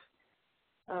pounds of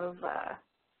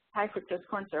high fructose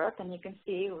corn syrup, and you can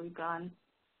see we've gone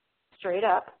straight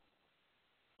up.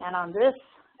 And on this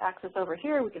axis over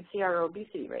here, we can see our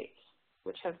obesity rates,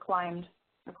 which have climbed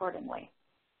accordingly.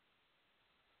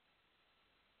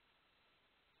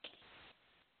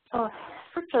 So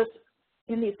fructose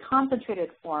in these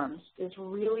concentrated forms is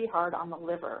really hard on the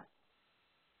liver.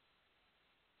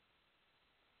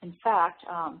 In fact,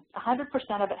 100%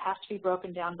 of it has to be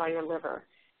broken down by your liver.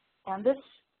 And this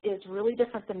is really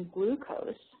different than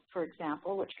glucose, for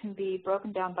example, which can be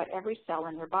broken down by every cell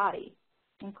in your body,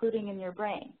 including in your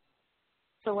brain.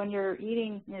 So when you're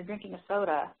drinking a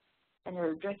soda and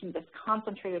you're drinking this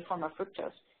concentrated form of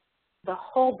fructose, the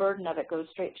whole burden of it goes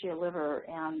straight to your liver,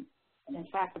 and in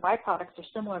fact, the byproducts are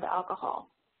similar to alcohol.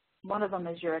 One of them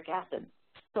is uric acid.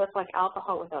 So it's like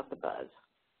alcohol without the buzz.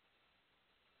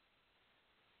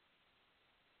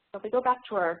 So if we go back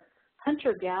to our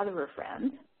hunter-gatherer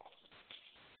friends,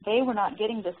 they were not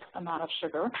getting this amount of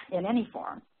sugar in any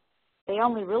form. They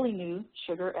only really knew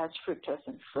sugar as fructose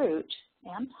in fruit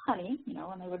and honey,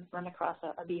 when they would run across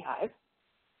a beehive.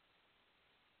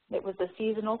 It was a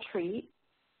seasonal treat,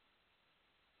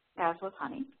 as was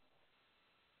honey.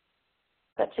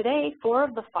 But today, 4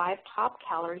 of the 5 top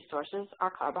calorie sources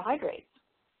are carbohydrates.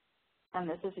 And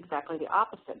this is exactly the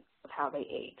opposite of how they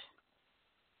ate.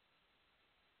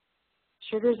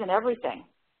 Sugar's in everything.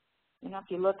 If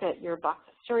you look at your box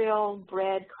of cereal,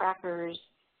 bread, crackers,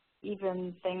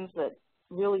 even things that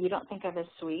really you don't think of as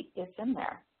sweet, it's in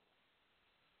there.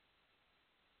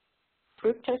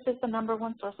 Fructose is the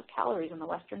 #1 source of calories in the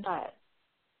Western diet.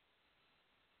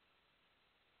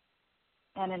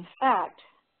 And in fact,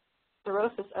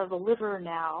 cirrhosis of the liver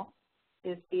now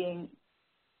is being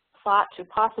thought to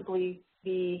possibly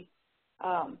be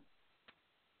from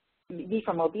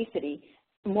obesity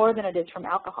more than it is from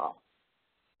alcohol.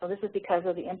 So this is because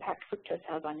of the impact fructose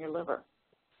has on your liver.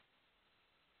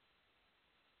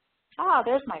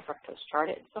 There's my fructose chart.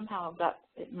 It somehow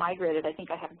it migrated. I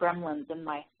think I have gremlins in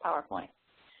my PowerPoint.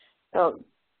 So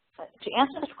to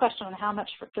answer this question on how much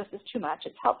fructose is too much,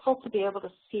 it's helpful to be able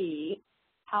to see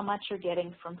how much you're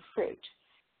getting from fruit.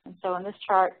 And so in this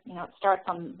chart, it starts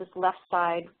on this left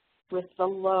side with the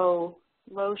low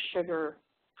low sugar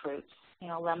fruits, you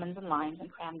know, lemons and limes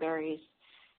and cranberries.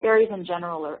 Berries in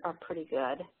general are pretty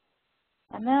good.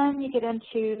 And then you get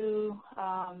into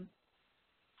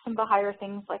some of the higher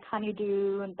things like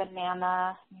honeydew and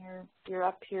banana. You're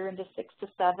up here into 6 to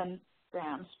 7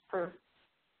 grams per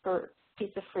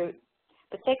piece of fruit.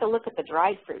 But take a look at the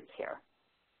dried fruits here.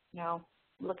 You know,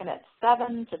 looking at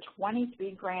 7 to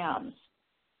 23 grams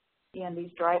in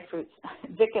these dried fruits.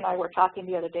 Vic and I were talking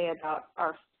the other day about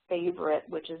our favorite,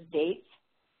 which is dates.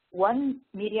 One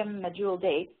medium medjool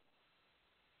date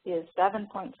is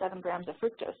 7.7 grams of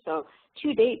fructose. So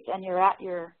 2 dates and you're at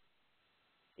you're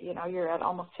at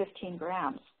almost 15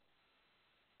 grams.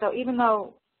 So even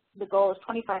though the goal is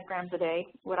 25 grams a day,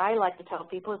 what I like to tell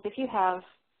people is if you have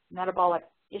metabolic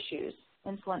issues,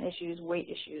 insulin issues, weight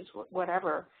issues,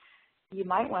 whatever, you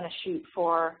might want to shoot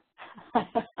for,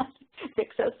 Vic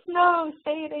says, no,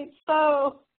 say it ain't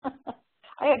so.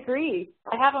 I agree.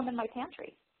 I have them in my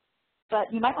pantry.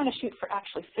 But you might want to shoot for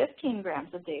actually 15 grams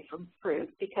a day from fruit,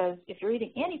 because if you're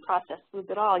eating any processed foods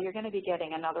at all, you're going to be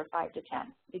getting another 5 to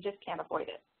 10. You just can't avoid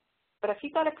it. But if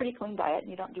you've got a pretty clean diet and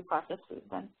you don't do processed foods,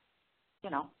 then, you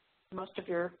know, most of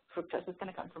your fructose is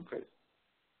going to come from fruit.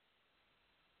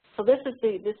 So this is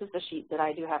the sheet that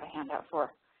I do have a handout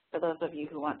for those of you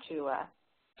who want to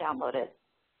download it.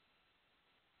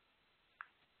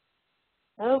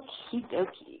 Okie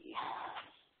dokie.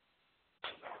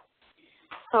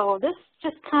 So this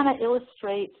just kind of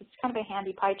illustrates, it's kind of a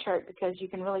handy pie chart because you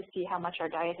can really see how much our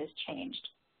diet has changed.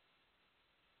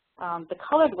 The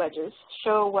colored wedges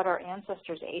show what our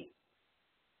ancestors ate.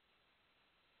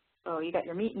 So you got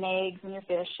your meat and eggs and your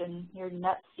fish and your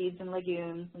nuts, seeds, and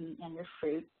legumes and your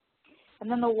fruit. And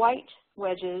then the white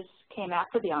wedges came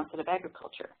after the onset of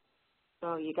agriculture.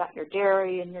 So you got your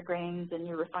dairy and your grains and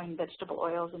your refined vegetable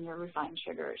oils and your refined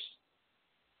sugars.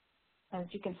 As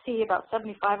you can see, about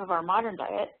 75% of our modern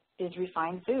diet is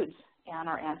refined foods, and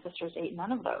our ancestors ate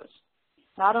none of those.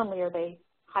 Not only are they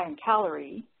high in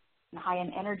calorie and high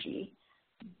in energy,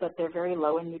 but they're very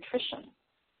low in nutrition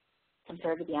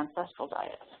compared to the ancestral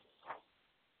diet.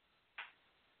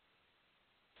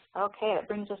 Okay, that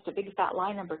brings us to big fat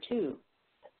lie number 2.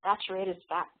 Saturated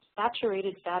fat.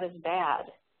 Saturated fat is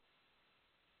bad.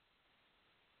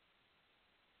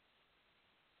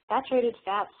 Saturated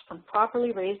fats from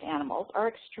properly raised animals are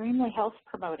extremely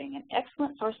health-promoting and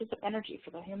excellent sources of energy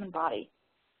for the human body.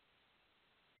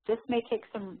 This may take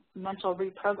some mental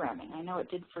reprogramming. I know it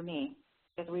did for me,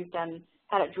 because we've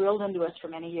had it drilled into us for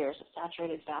many years that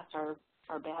saturated fats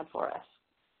are bad for us.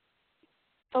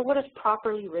 So what does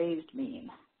properly raised mean?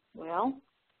 Well,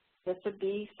 this would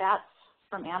be fats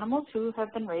from animals who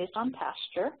have been raised on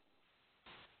pasture.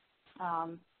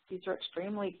 These are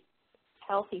extremely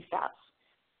healthy fats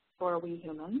for we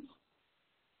humans.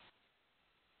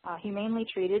 Humanely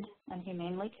treated and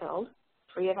humanely killed,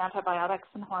 free of antibiotics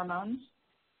and hormones,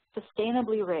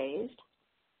 sustainably raised,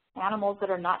 animals that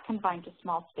are not confined to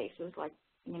small spaces like,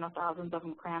 you know, thousands of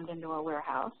them crammed into a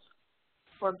warehouse,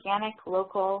 organic,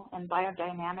 local, and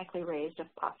biodynamically raised if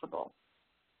possible.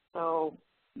 So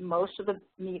most of the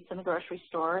meats in the grocery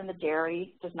store and the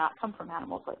dairy does not come from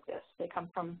animals like this. They come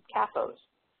from CAFOs,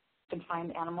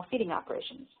 confined animal feeding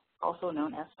operations, also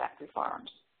known as factory farms.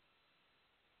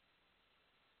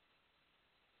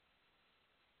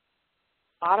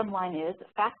 Bottom line is,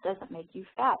 fat doesn't make you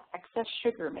fat. Excess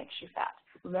sugar makes you fat.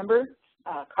 Remember,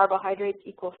 carbohydrates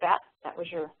equal fat. That was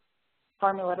your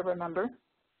formula to remember.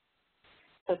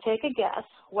 So take a guess.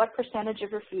 What percentage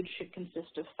of your food should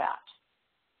consist of fat?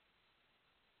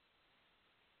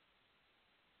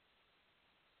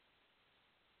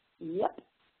 Yep.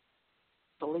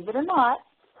 Believe it or not,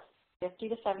 50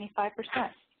 to 75%.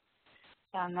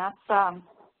 And that's,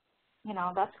 you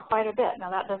know, that's quite a bit. Now,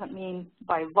 that doesn't mean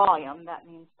by volume. That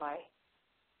means by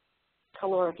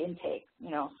caloric intake,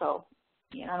 you know. So,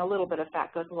 you know, a little bit of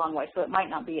fat goes a long way. So it might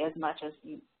not be as much as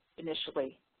you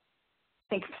initially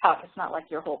think about. It's not like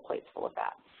your whole plate's full of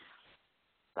fat.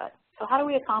 But so how do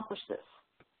we accomplish this?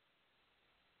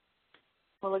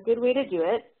 Well, a good way to do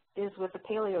it is with a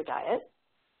paleo diet,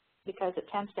 because it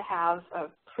tends to have a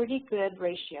pretty good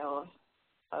ratio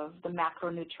of the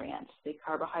macronutrients, the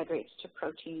carbohydrates to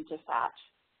protein to fat.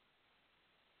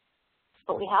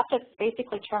 But we have to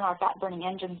basically turn our fat-burning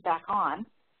engines back on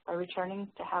by returning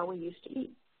to how we used to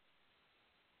eat.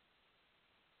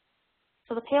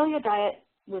 So the paleo diet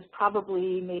was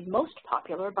probably made most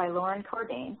popular by Lauren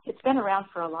Cordain. It's been around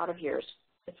for a lot of years.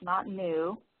 It's not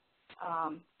new,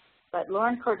 but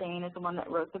Lauren Cordain is the one that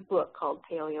wrote the book called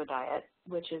Paleo Diet,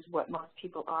 which is what most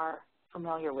people are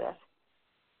familiar with.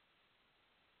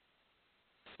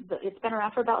 It's been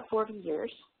around for about 40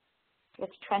 years.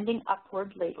 It's trending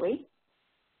upward lately.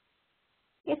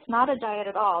 It's not a diet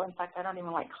at all. In fact, I don't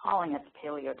even like calling it the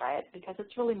paleo diet because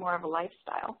it's really more of a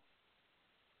lifestyle.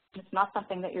 It's not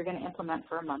something that you're going to implement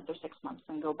for a month or 6 months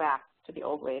and go back to the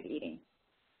old way of eating.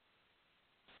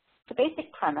 The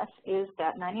basic premise is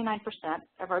that 99%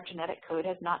 of our genetic code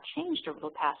has not changed over the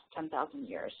past 10,000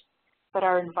 years, but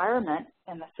our environment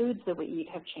and the foods that we eat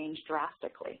have changed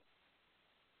drastically.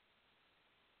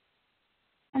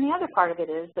 And the other part of it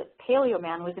is that Paleo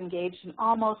man was engaged in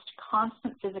almost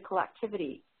constant physical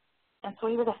activity. And so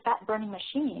he was a fat-burning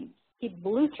machine. He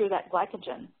blew through that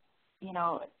glycogen, you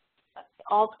know,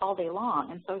 all day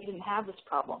long. And so he didn't have this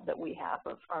problem that we have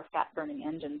of our fat-burning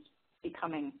engines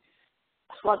becoming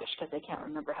sluggish because they can't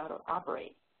remember how to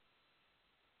operate.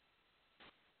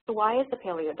 So why has the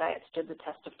paleo diet stood the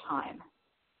test of time?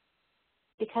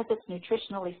 Because it's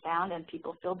nutritionally sound and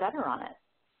people feel better on it.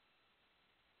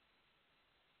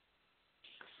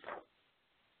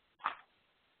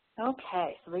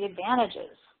 Okay, so the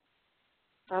advantages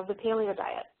of the paleo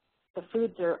diet. The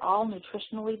foods are all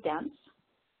nutritionally dense.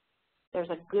 There's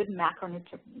a good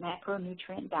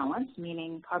macronutrient balance,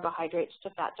 meaning carbohydrates to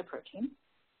fat to protein.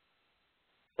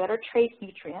 Better trace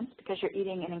nutrients because you're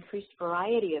eating an increased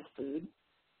variety of food.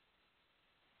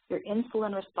 Your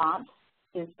insulin response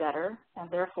is better, and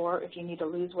therefore, if you need to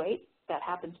lose weight, that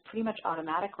happens pretty much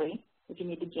automatically. If you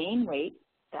need to gain weight,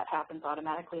 that happens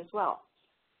automatically as well.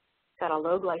 It's got a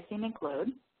low glycemic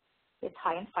load. It's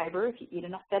high in fiber if you eat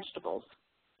enough vegetables.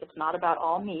 It's not about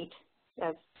all meat,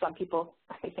 as some people,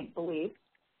 I think, believe.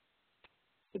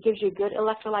 It gives you good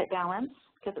electrolyte balance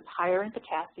because it's higher in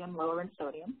potassium, lower in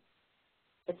sodium.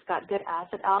 It's got good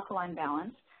acid-alkaline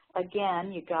balance.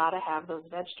 Again, you got to have those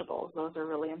vegetables. Those are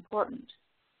really important.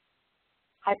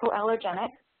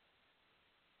 Hypoallergenic,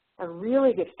 a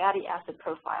really good fatty acid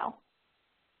profile,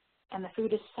 and the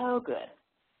food is so good.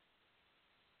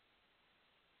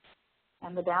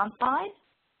 And the downside?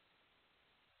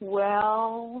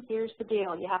 Well, here's the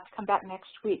deal. You have to come back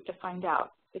next week to find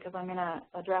out because I'm going to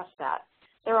address that.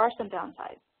 There are some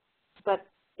downsides, but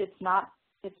it's not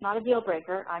a deal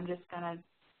breaker. I'm just going to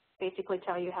basically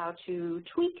tell you how to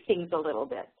tweak things a little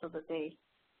bit so that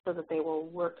they will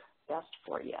work best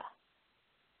for you.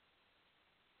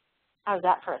 How's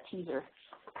that for a teaser?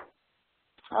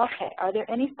 Okay, are there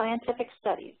any scientific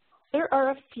studies? There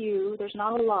are a few. There's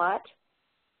not a lot.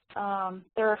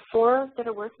 There are 4 that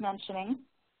are worth mentioning.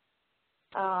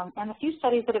 And the few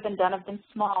studies that have been done have been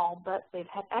small, but they've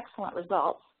had excellent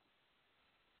results.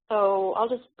 So I'll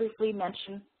just briefly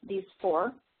mention these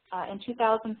 4. In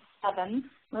 2007,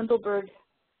 Lindelberg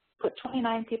put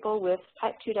 29 people with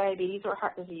type 2 diabetes or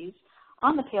heart disease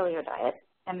on the paleo diet,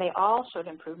 and they all showed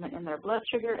improvement in their blood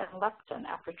sugar and leptin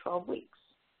after 12 weeks.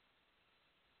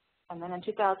 And then in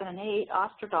 2008,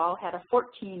 Osterdahl had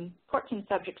 14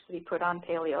 subjects that he put on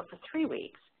paleo for 3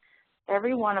 weeks.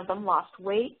 Every one of them lost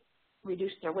weight,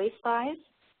 reduced their waist size,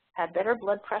 had better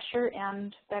blood pressure,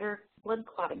 and better blood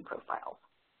clotting profiles.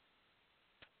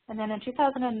 And then in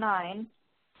 2009,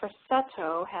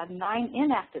 Frassetto had 9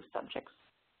 inactive subjects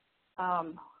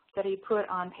that he put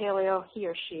on paleo, he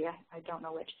or she, I don't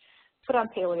know which, put on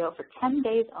paleo for 10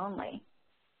 days only.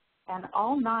 And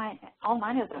all nine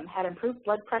of them had improved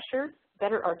blood pressure,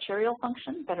 better arterial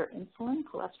function, better insulin,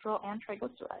 cholesterol, and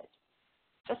triglycerides.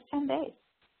 Just 10 days.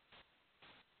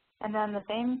 And then the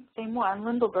same one,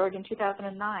 Lindelberg in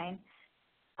 2009,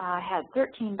 had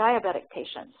 13 diabetic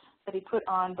patients that he put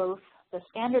on both the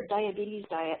standard diabetes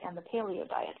diet and the paleo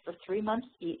diet for 3 months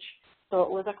each, so it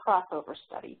was a crossover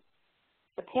study.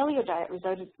 The paleo diet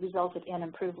resulted in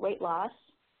improved weight loss,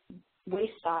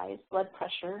 waist size, blood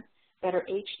pressure, better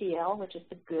HDL, which is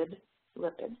the good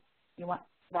lipid. You want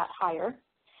that higher.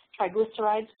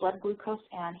 Triglycerides, blood glucose,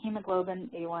 and hemoglobin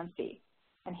A1C.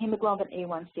 And hemoglobin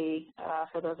A1C,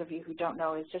 for those of you who don't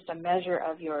know, is just a measure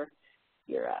of your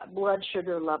blood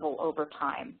sugar level over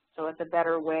time. So it's a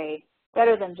better way,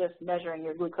 better than just measuring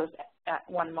your glucose at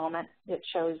one moment. It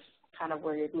shows kind of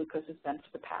where your glucose has been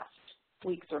for the past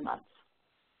weeks or months.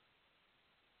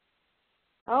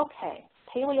 Okay,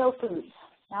 paleo foods.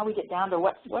 Now we get down to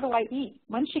what do I eat?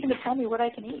 When's she going to tell me what I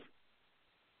can eat?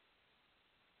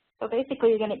 So basically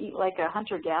you're going to eat like a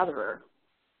hunter-gatherer,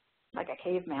 like a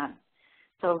caveman.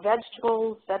 So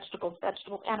vegetables, vegetables,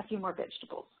 vegetables, and a few more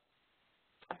vegetables.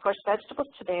 Of course, vegetables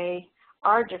today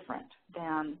are different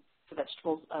than the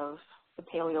vegetables of the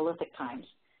Paleolithic times.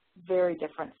 Very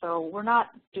different. So we're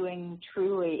not doing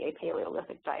truly a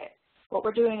Paleolithic diet. What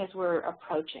we're doing is we're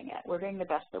approaching it. We're doing the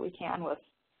best that we can with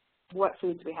what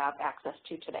foods we have access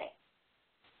to today.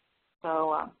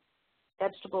 So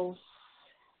vegetables,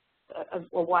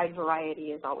 a wide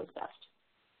variety is always best.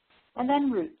 And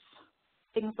then roots,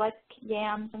 things like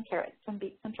yams and carrots and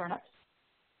beets and turnips.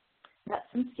 nuts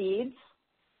and seeds,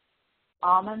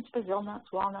 almonds, Brazil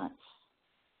nuts, walnuts,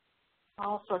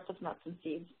 all sorts of nuts and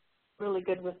seeds. Really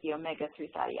good with the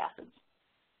omega-3 fatty acids.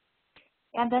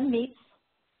 And then meats.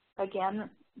 Again,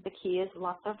 the key is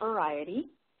lots of variety.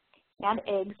 And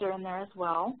eggs are in there as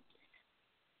well.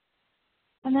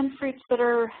 And then fruits that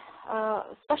are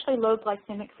especially low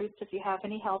glycemic fruits if you have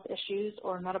any health issues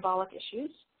or metabolic issues.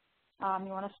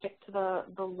 You want to stick to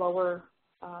the lower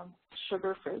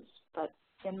sugar fruits, but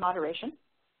in moderation.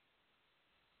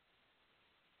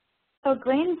 So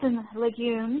grains and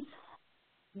legumes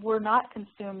were not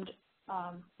consumed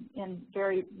in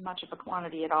very much of a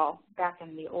quantity at all back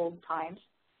in the old times.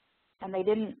 And they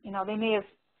didn't, they may have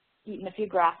eaten a few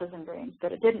grasses and grains,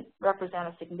 but it didn't represent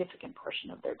a significant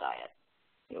portion of their diet.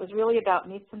 It was really about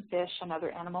meats and fish and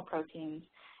other animal proteins,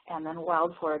 and then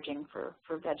wild foraging for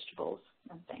vegetables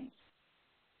and things.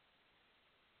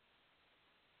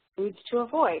 Foods to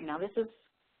avoid. Now this is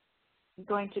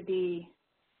going to be,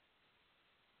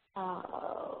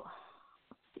 let's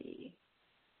see.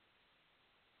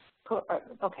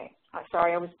 Okay,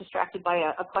 sorry, I was distracted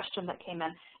by a question that came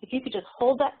in. If you could just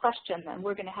hold that question, then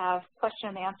we're going to have question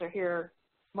and answer here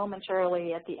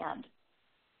momentarily at the end.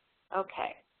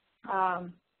 Okay.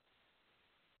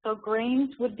 So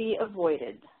grains would be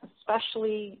avoided,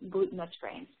 especially glutinous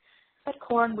grains. But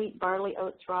corn, wheat, barley,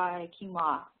 oats, rye,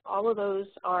 quinoa, all of those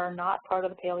are not part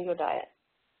of the paleo diet.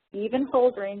 Even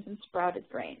whole grains and sprouted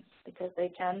grains, because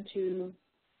they tend to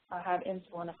have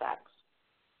insulin effects.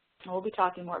 And we'll be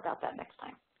talking more about that next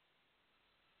time.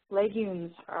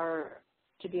 Legumes are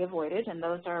to be avoided, and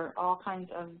those are all kinds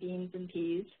of beans and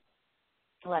peas,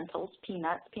 lentils,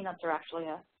 peanuts. Peanuts are actually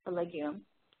a legume.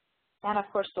 And, of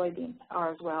course, soybeans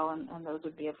are as well, and those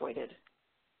would be avoided.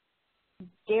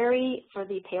 Dairy for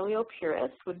the paleo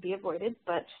purists would be avoided,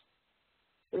 but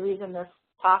the reason this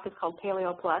talk is called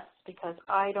Paleo Plus is because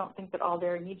I don't think that all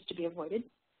dairy needs to be avoided.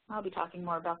 I'll be talking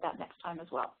more about that next time as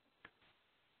well.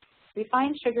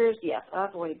 Refined sugars, yes,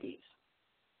 avoid these.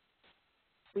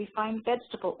 Refined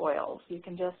vegetable oils, you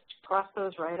can just cross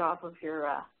those right off of your,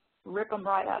 rip them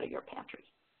right out of your pantry.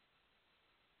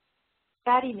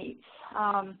 Fatty meats.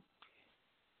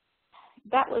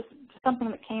 That was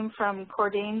something that came from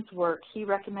Cordain's work. He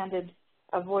recommended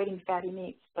avoiding fatty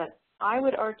meats, but I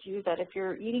would argue that if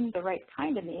you're eating the right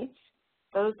kind of meats,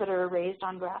 those that are raised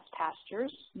on grass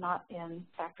pastures, not in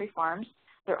factory farms,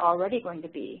 they're already going to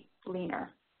be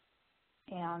leaner.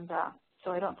 And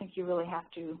so I don't think you really have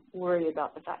to worry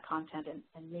about the fat content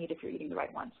in meat if you're eating the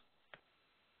right ones.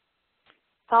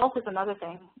 Salt is another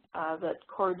thing that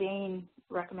Cordain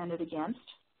recommended against.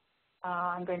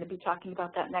 I'm going to be talking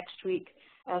about that next week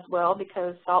as well,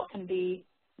 because salt can be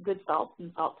good salt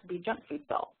and salt can be junk food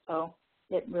salt. So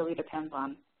it really depends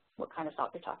on what kind of salt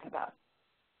you're talking about.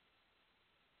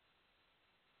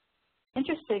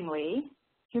 Interestingly,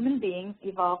 human beings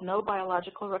evolved no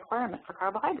biological requirement for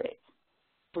carbohydrates.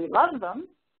 We love them,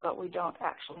 but we don't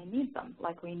actually need them,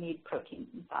 like we need proteins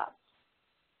and fats.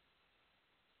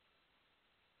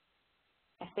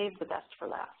 I saved the best for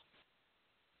last.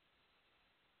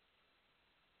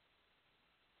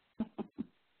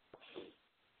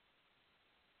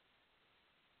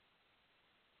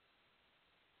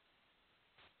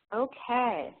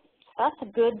 Okay, that's a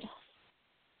good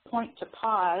point to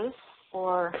pause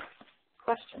for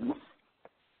questions.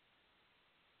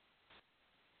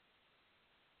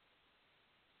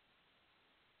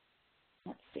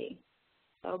 Let's see.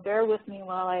 So bear with me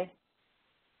while I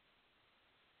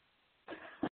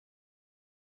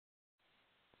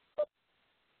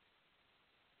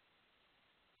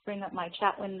bring up my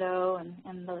chat window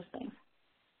and those things.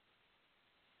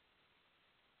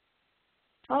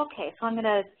 Okay, so I'm going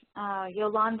to,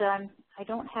 Yolanda, I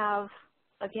don't have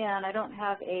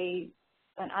an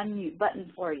unmute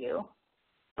button for you.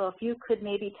 So if you could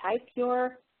maybe type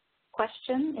your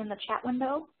question in the chat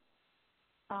window.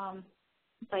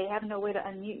 But I have no way to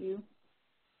unmute you.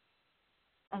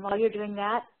 And while you're doing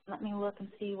that, let me look and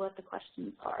see what the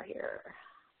questions are here.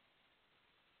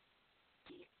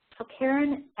 So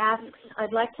Karen asks,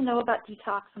 I'd like to know about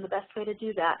detox and the best way to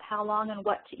do that. How long and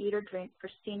what to eat or drink for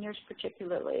seniors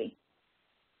particularly.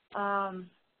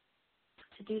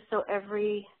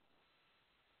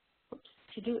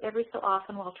 To do every so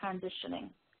often while transitioning.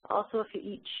 Also, if you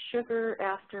eat sugar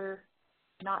after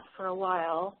not for a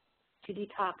while, to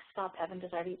detox, stop having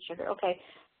desire to eat sugar. Okay,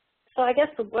 so I guess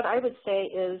what I would say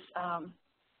is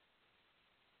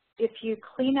if you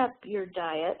clean up your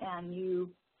diet and you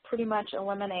pretty much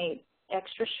eliminate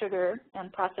extra sugar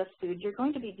and processed food, you're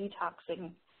going to be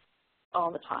detoxing all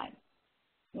the time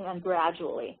and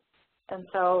gradually. And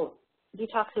so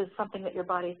detox is something that your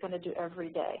body is going to do every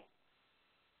day.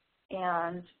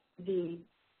 and the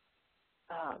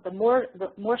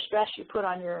more stress you put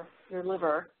on your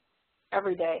liver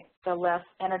every day, the less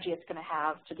energy it's going to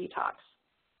have to detox.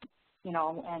 You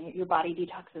know, and your body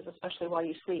detoxes, especially while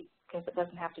you sleep, because it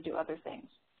doesn't have to do other things.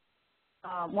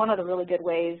 One of the really good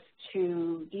ways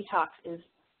to detox is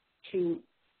to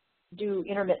do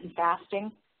intermittent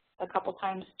fasting a couple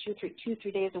times,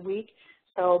 2-3 days a week.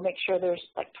 So make sure there's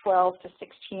like 12 to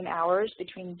 16 hours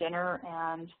between dinner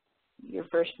and your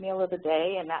first meal of the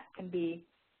day, and that can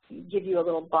give you a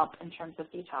little bump in terms of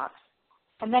detox.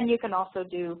 And then you can also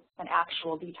do an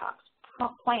actual detox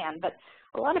plan, but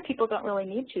a lot of people don't really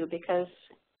need to, because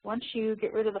once you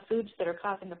get rid of the foods that are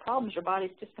causing the problems, your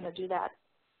body's just going to do that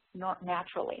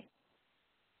naturally.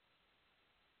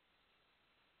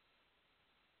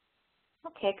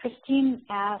 Okay, Christine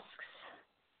asks,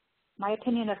 my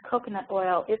opinion of coconut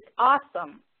oil. It's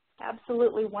awesome,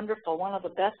 absolutely wonderful, one of the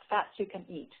best fats you can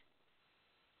eat.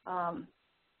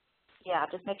 Yeah,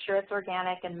 just make sure it's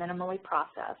organic and minimally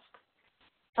processed.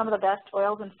 Some of the best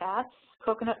oils and fats,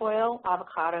 coconut oil,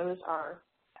 avocados are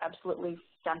absolutely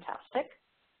fantastic.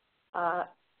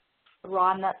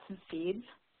 Raw nuts and seeds.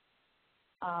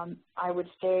 I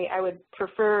would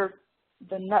prefer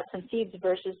the nuts and seeds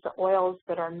versus the oils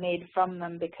that are made from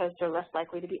them, because they're less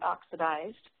likely to be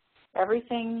oxidized.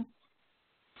 Everything,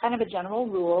 kind of a general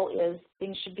rule, is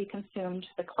things should be consumed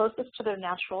the closest to their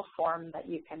natural form that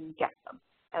you can get them,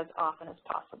 as often as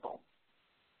possible.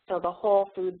 So the whole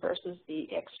food versus the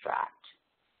extract.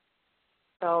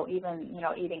 So even, you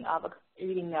know, eating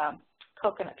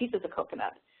coconut, pieces of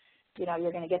coconut, you know,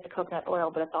 you're going to get the coconut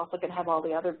oil, but it's also going to have all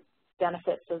the other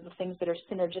benefits of the things that are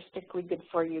synergistically good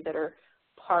for you that are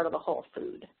part of the whole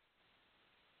food.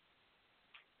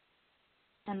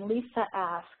 And Lisa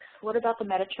asks, what about the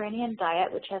Mediterranean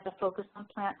diet, which has a focus on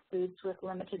plant foods with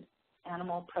limited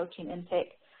animal protein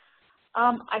intake?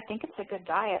 I think it's a good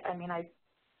diet. I mean,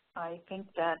 I think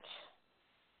that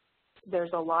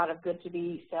there's a lot of good to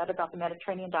be said about the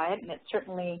Mediterranean diet, and it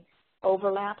certainly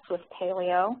overlaps with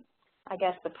paleo. I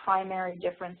guess the primary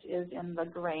difference is in the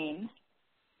grain.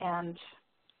 And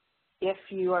if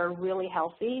you are really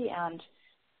healthy and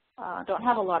don't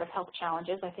have a lot of health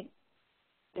challenges, I think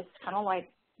it's kind of like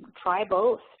try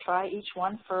both. Try each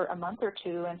one for a month or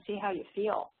two and see how you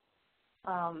feel.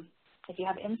 If you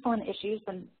have insulin issues,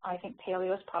 then I think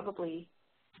paleo is probably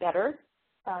better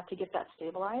to get that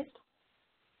stabilized.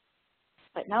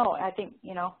 But no, I think,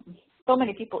 you know, so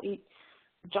many people eat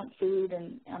junk food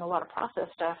and a lot of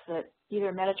processed stuff that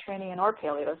either Mediterranean or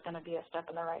paleo is going to be a step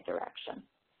in the right direction.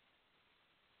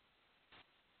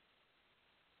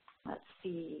 Let's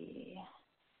see.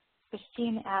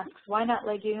 Christine asks, why not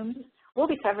legumes? We'll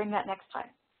be covering that next time.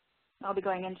 I'll be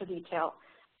going into detail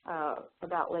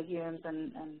about legumes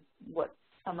and what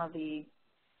some of the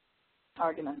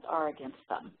arguments are against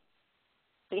them.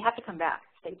 So you have to come back.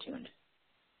 Stay tuned.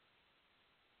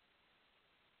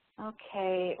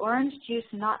 Okay, orange juice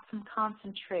not from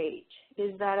concentrate.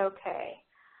 Is that okay?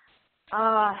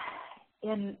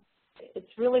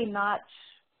 It's really not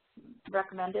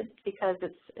recommended, because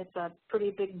it's a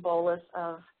pretty big bolus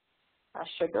of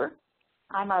sugar.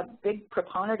 I'm a big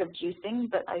proponent of juicing,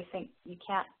 but I think you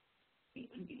can't,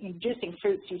 in juicing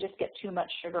fruits, you just get too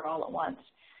much sugar all at once.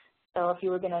 So if you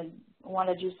were going to want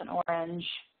to juice an orange,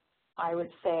 I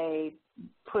would say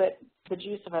put the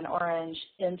juice of an orange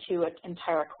into an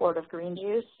entire quart of green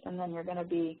juice, and then you're going to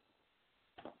be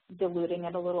diluting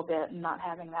it a little bit and not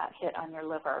having that hit on your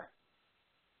liver.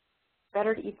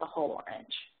 Better to eat the whole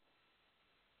orange.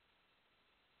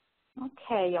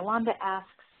 Okay, Yolanda asks,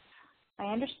 I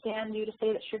understand you to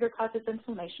say that sugar causes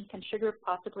inflammation. Can sugar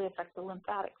possibly affect the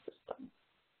lymphatic system?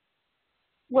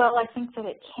 Well, I think that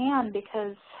it can,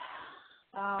 because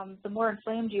the more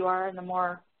inflamed you are and the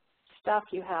more stuff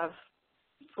you have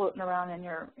floating around in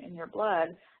your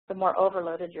blood, the more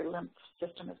overloaded your lymph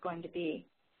system is going to be.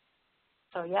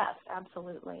 So yes,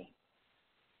 absolutely.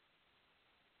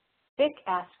 Vic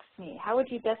asks me, how would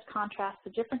you best contrast the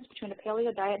difference between a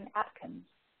paleo diet and Atkins?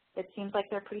 It seems like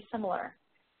they're pretty similar.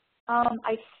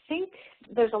 I think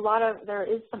there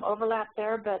is some overlap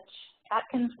there, but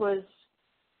Atkins was,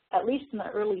 at least in the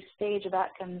early stage of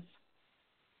Atkins,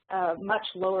 much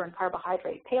lower in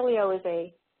carbohydrate. Paleo is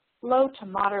a low to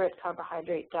moderate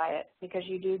carbohydrate diet, because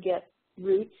you do get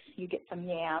roots, you get some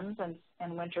yams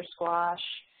and winter squash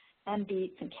and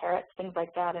beets and carrots, things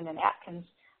like that. And in Atkins,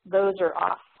 those are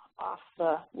off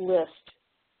the list,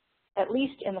 at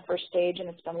least in the first stage, and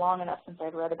it's been long enough since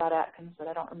I've read about Atkins that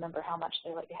I don't remember how much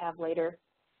they let you have later.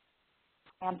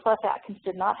 And plus, Atkins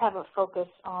did not have a focus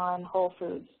on whole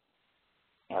foods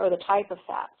or the type of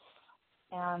fats.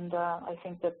 And I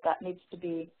think that needs to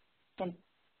be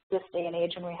this day and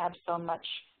age when we have so much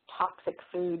toxic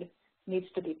food needs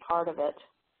to be part of it.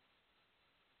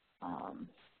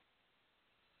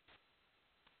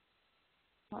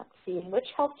 Let's see, in which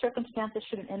health circumstances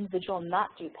should an individual not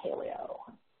do paleo?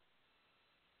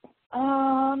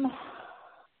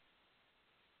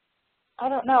 I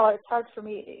don't know. It's hard for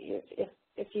me.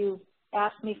 If you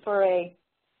asked me for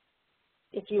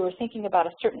if you were thinking about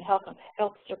a certain health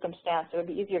circumstance, it would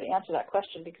be easier to answer that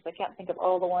question because I can't think of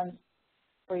all the ones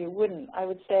where you wouldn't. I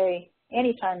would say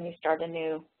anytime you start a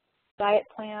new diet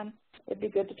plan, it'd be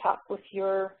good to talk with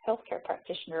your healthcare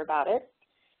practitioner about it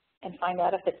and find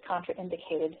out if it's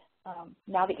contraindicated.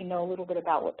 Now that you know a little bit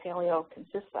about what paleo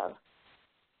consists of,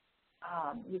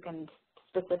 you can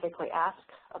specifically ask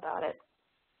about it.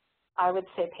 I would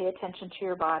say pay attention to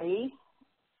your body,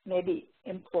 maybe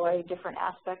employ different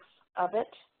aspects of it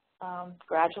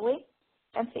gradually,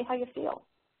 and see how you feel.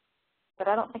 But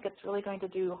I don't think it's really going to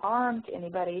do harm to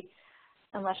anybody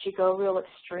unless you go real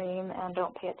extreme and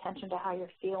don't pay attention to how you're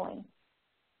feeling.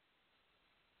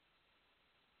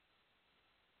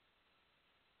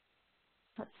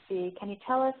 Let's see, can you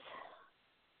tell us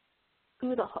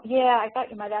who I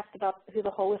thought you might ask about who the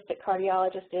holistic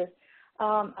cardiologist is.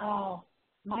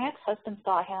 My ex-husband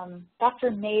saw him,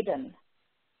 Dr. Maiden.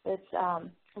 It's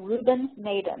Ruben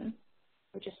Maiden,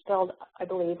 which is spelled, I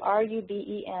believe,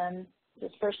 R-U-B-E-N, his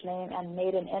first name, and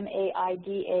Maiden,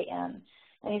 M-A-I-D-A-N.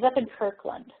 And he's up in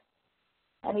Kirkland.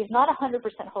 And he's not 100%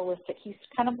 holistic. He's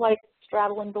kind of like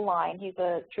straddling the line. He's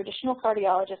a traditional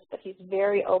cardiologist, but he's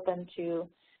very open to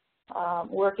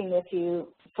working with you.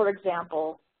 For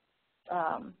example,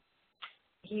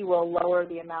 he will lower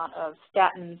the amount of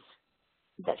statins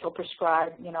that he'll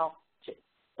prescribe,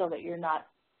 so that you're not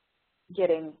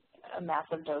getting a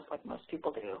massive dose like most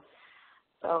people do.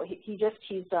 So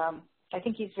I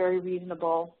think he's very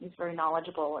reasonable. He's very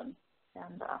knowledgeable, and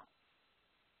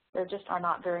there just are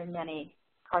not very many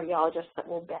cardiologists that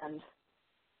will bend.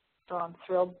 So I'm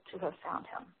thrilled to have found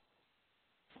him.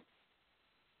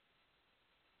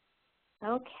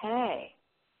 Okay.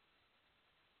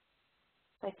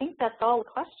 I think that's all the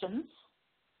questions.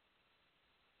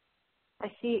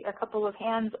 I see a couple of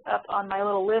hands up on my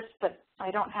little list, but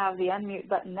I don't have the unmute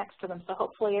button next to them, so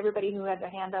hopefully everybody who had their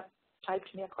hand up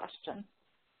typed me a question.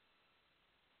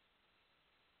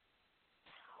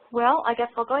 Well, I guess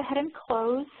I'll go ahead and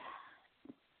close.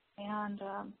 And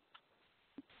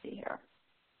let's see here.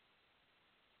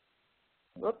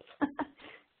 Whoops. I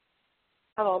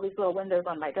have all these little windows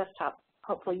on my desktop.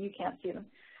 Hopefully you can't see them.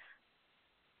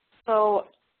 So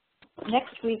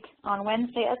next week on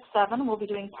Wednesday at 7, we'll be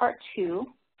doing part 2.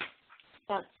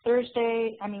 That's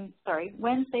Wednesday,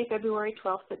 February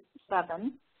 12th at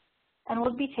 7. And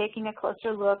we'll be taking a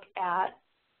closer look at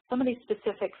some of these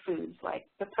specific foods, like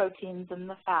the proteins and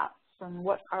the fats, and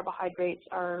what carbohydrates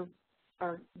are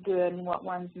good and what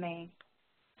ones may,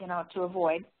 to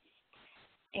avoid,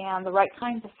 and the right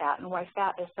kinds of fat, and why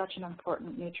fat is such an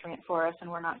important nutrient for us and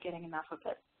we're not getting enough of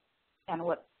it, and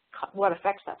what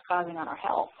effects that's causing on our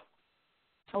health.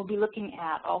 We'll be looking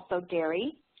at also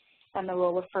dairy and the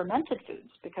role of fermented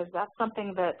foods, because that's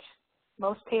something that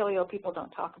most paleo people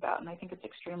don't talk about, and I think it's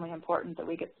extremely important that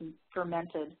we get some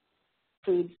fermented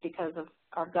foods because of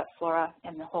our gut flora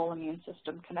and the whole immune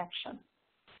system connection.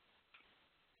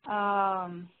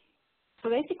 So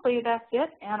basically that's it,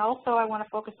 and also I want to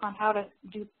focus on how to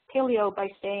do paleo by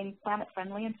staying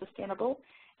planet-friendly and sustainable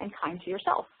and kind to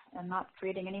yourself and not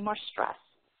creating any more stress,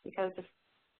 because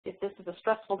if this is a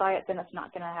stressful diet, then it's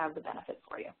not going to have the benefit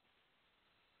for you.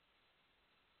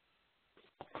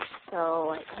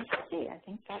 So I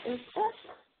think that is it.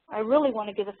 I really want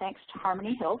to give a thanks to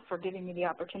Harmony Hill for giving me the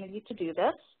opportunity to do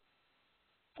this,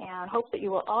 and hope that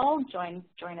you will all join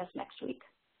us next week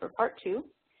for part 2.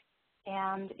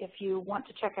 And if you want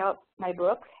to check out my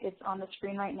book, it's on the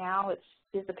screen right now.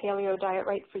 Is the Paleo Diet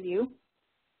Right for you?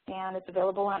 And it's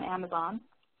available on Amazon,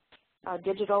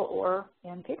 digital or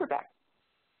in paperback.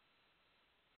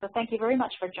 So thank you very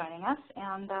much for joining us,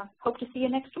 and hope to see you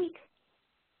next week.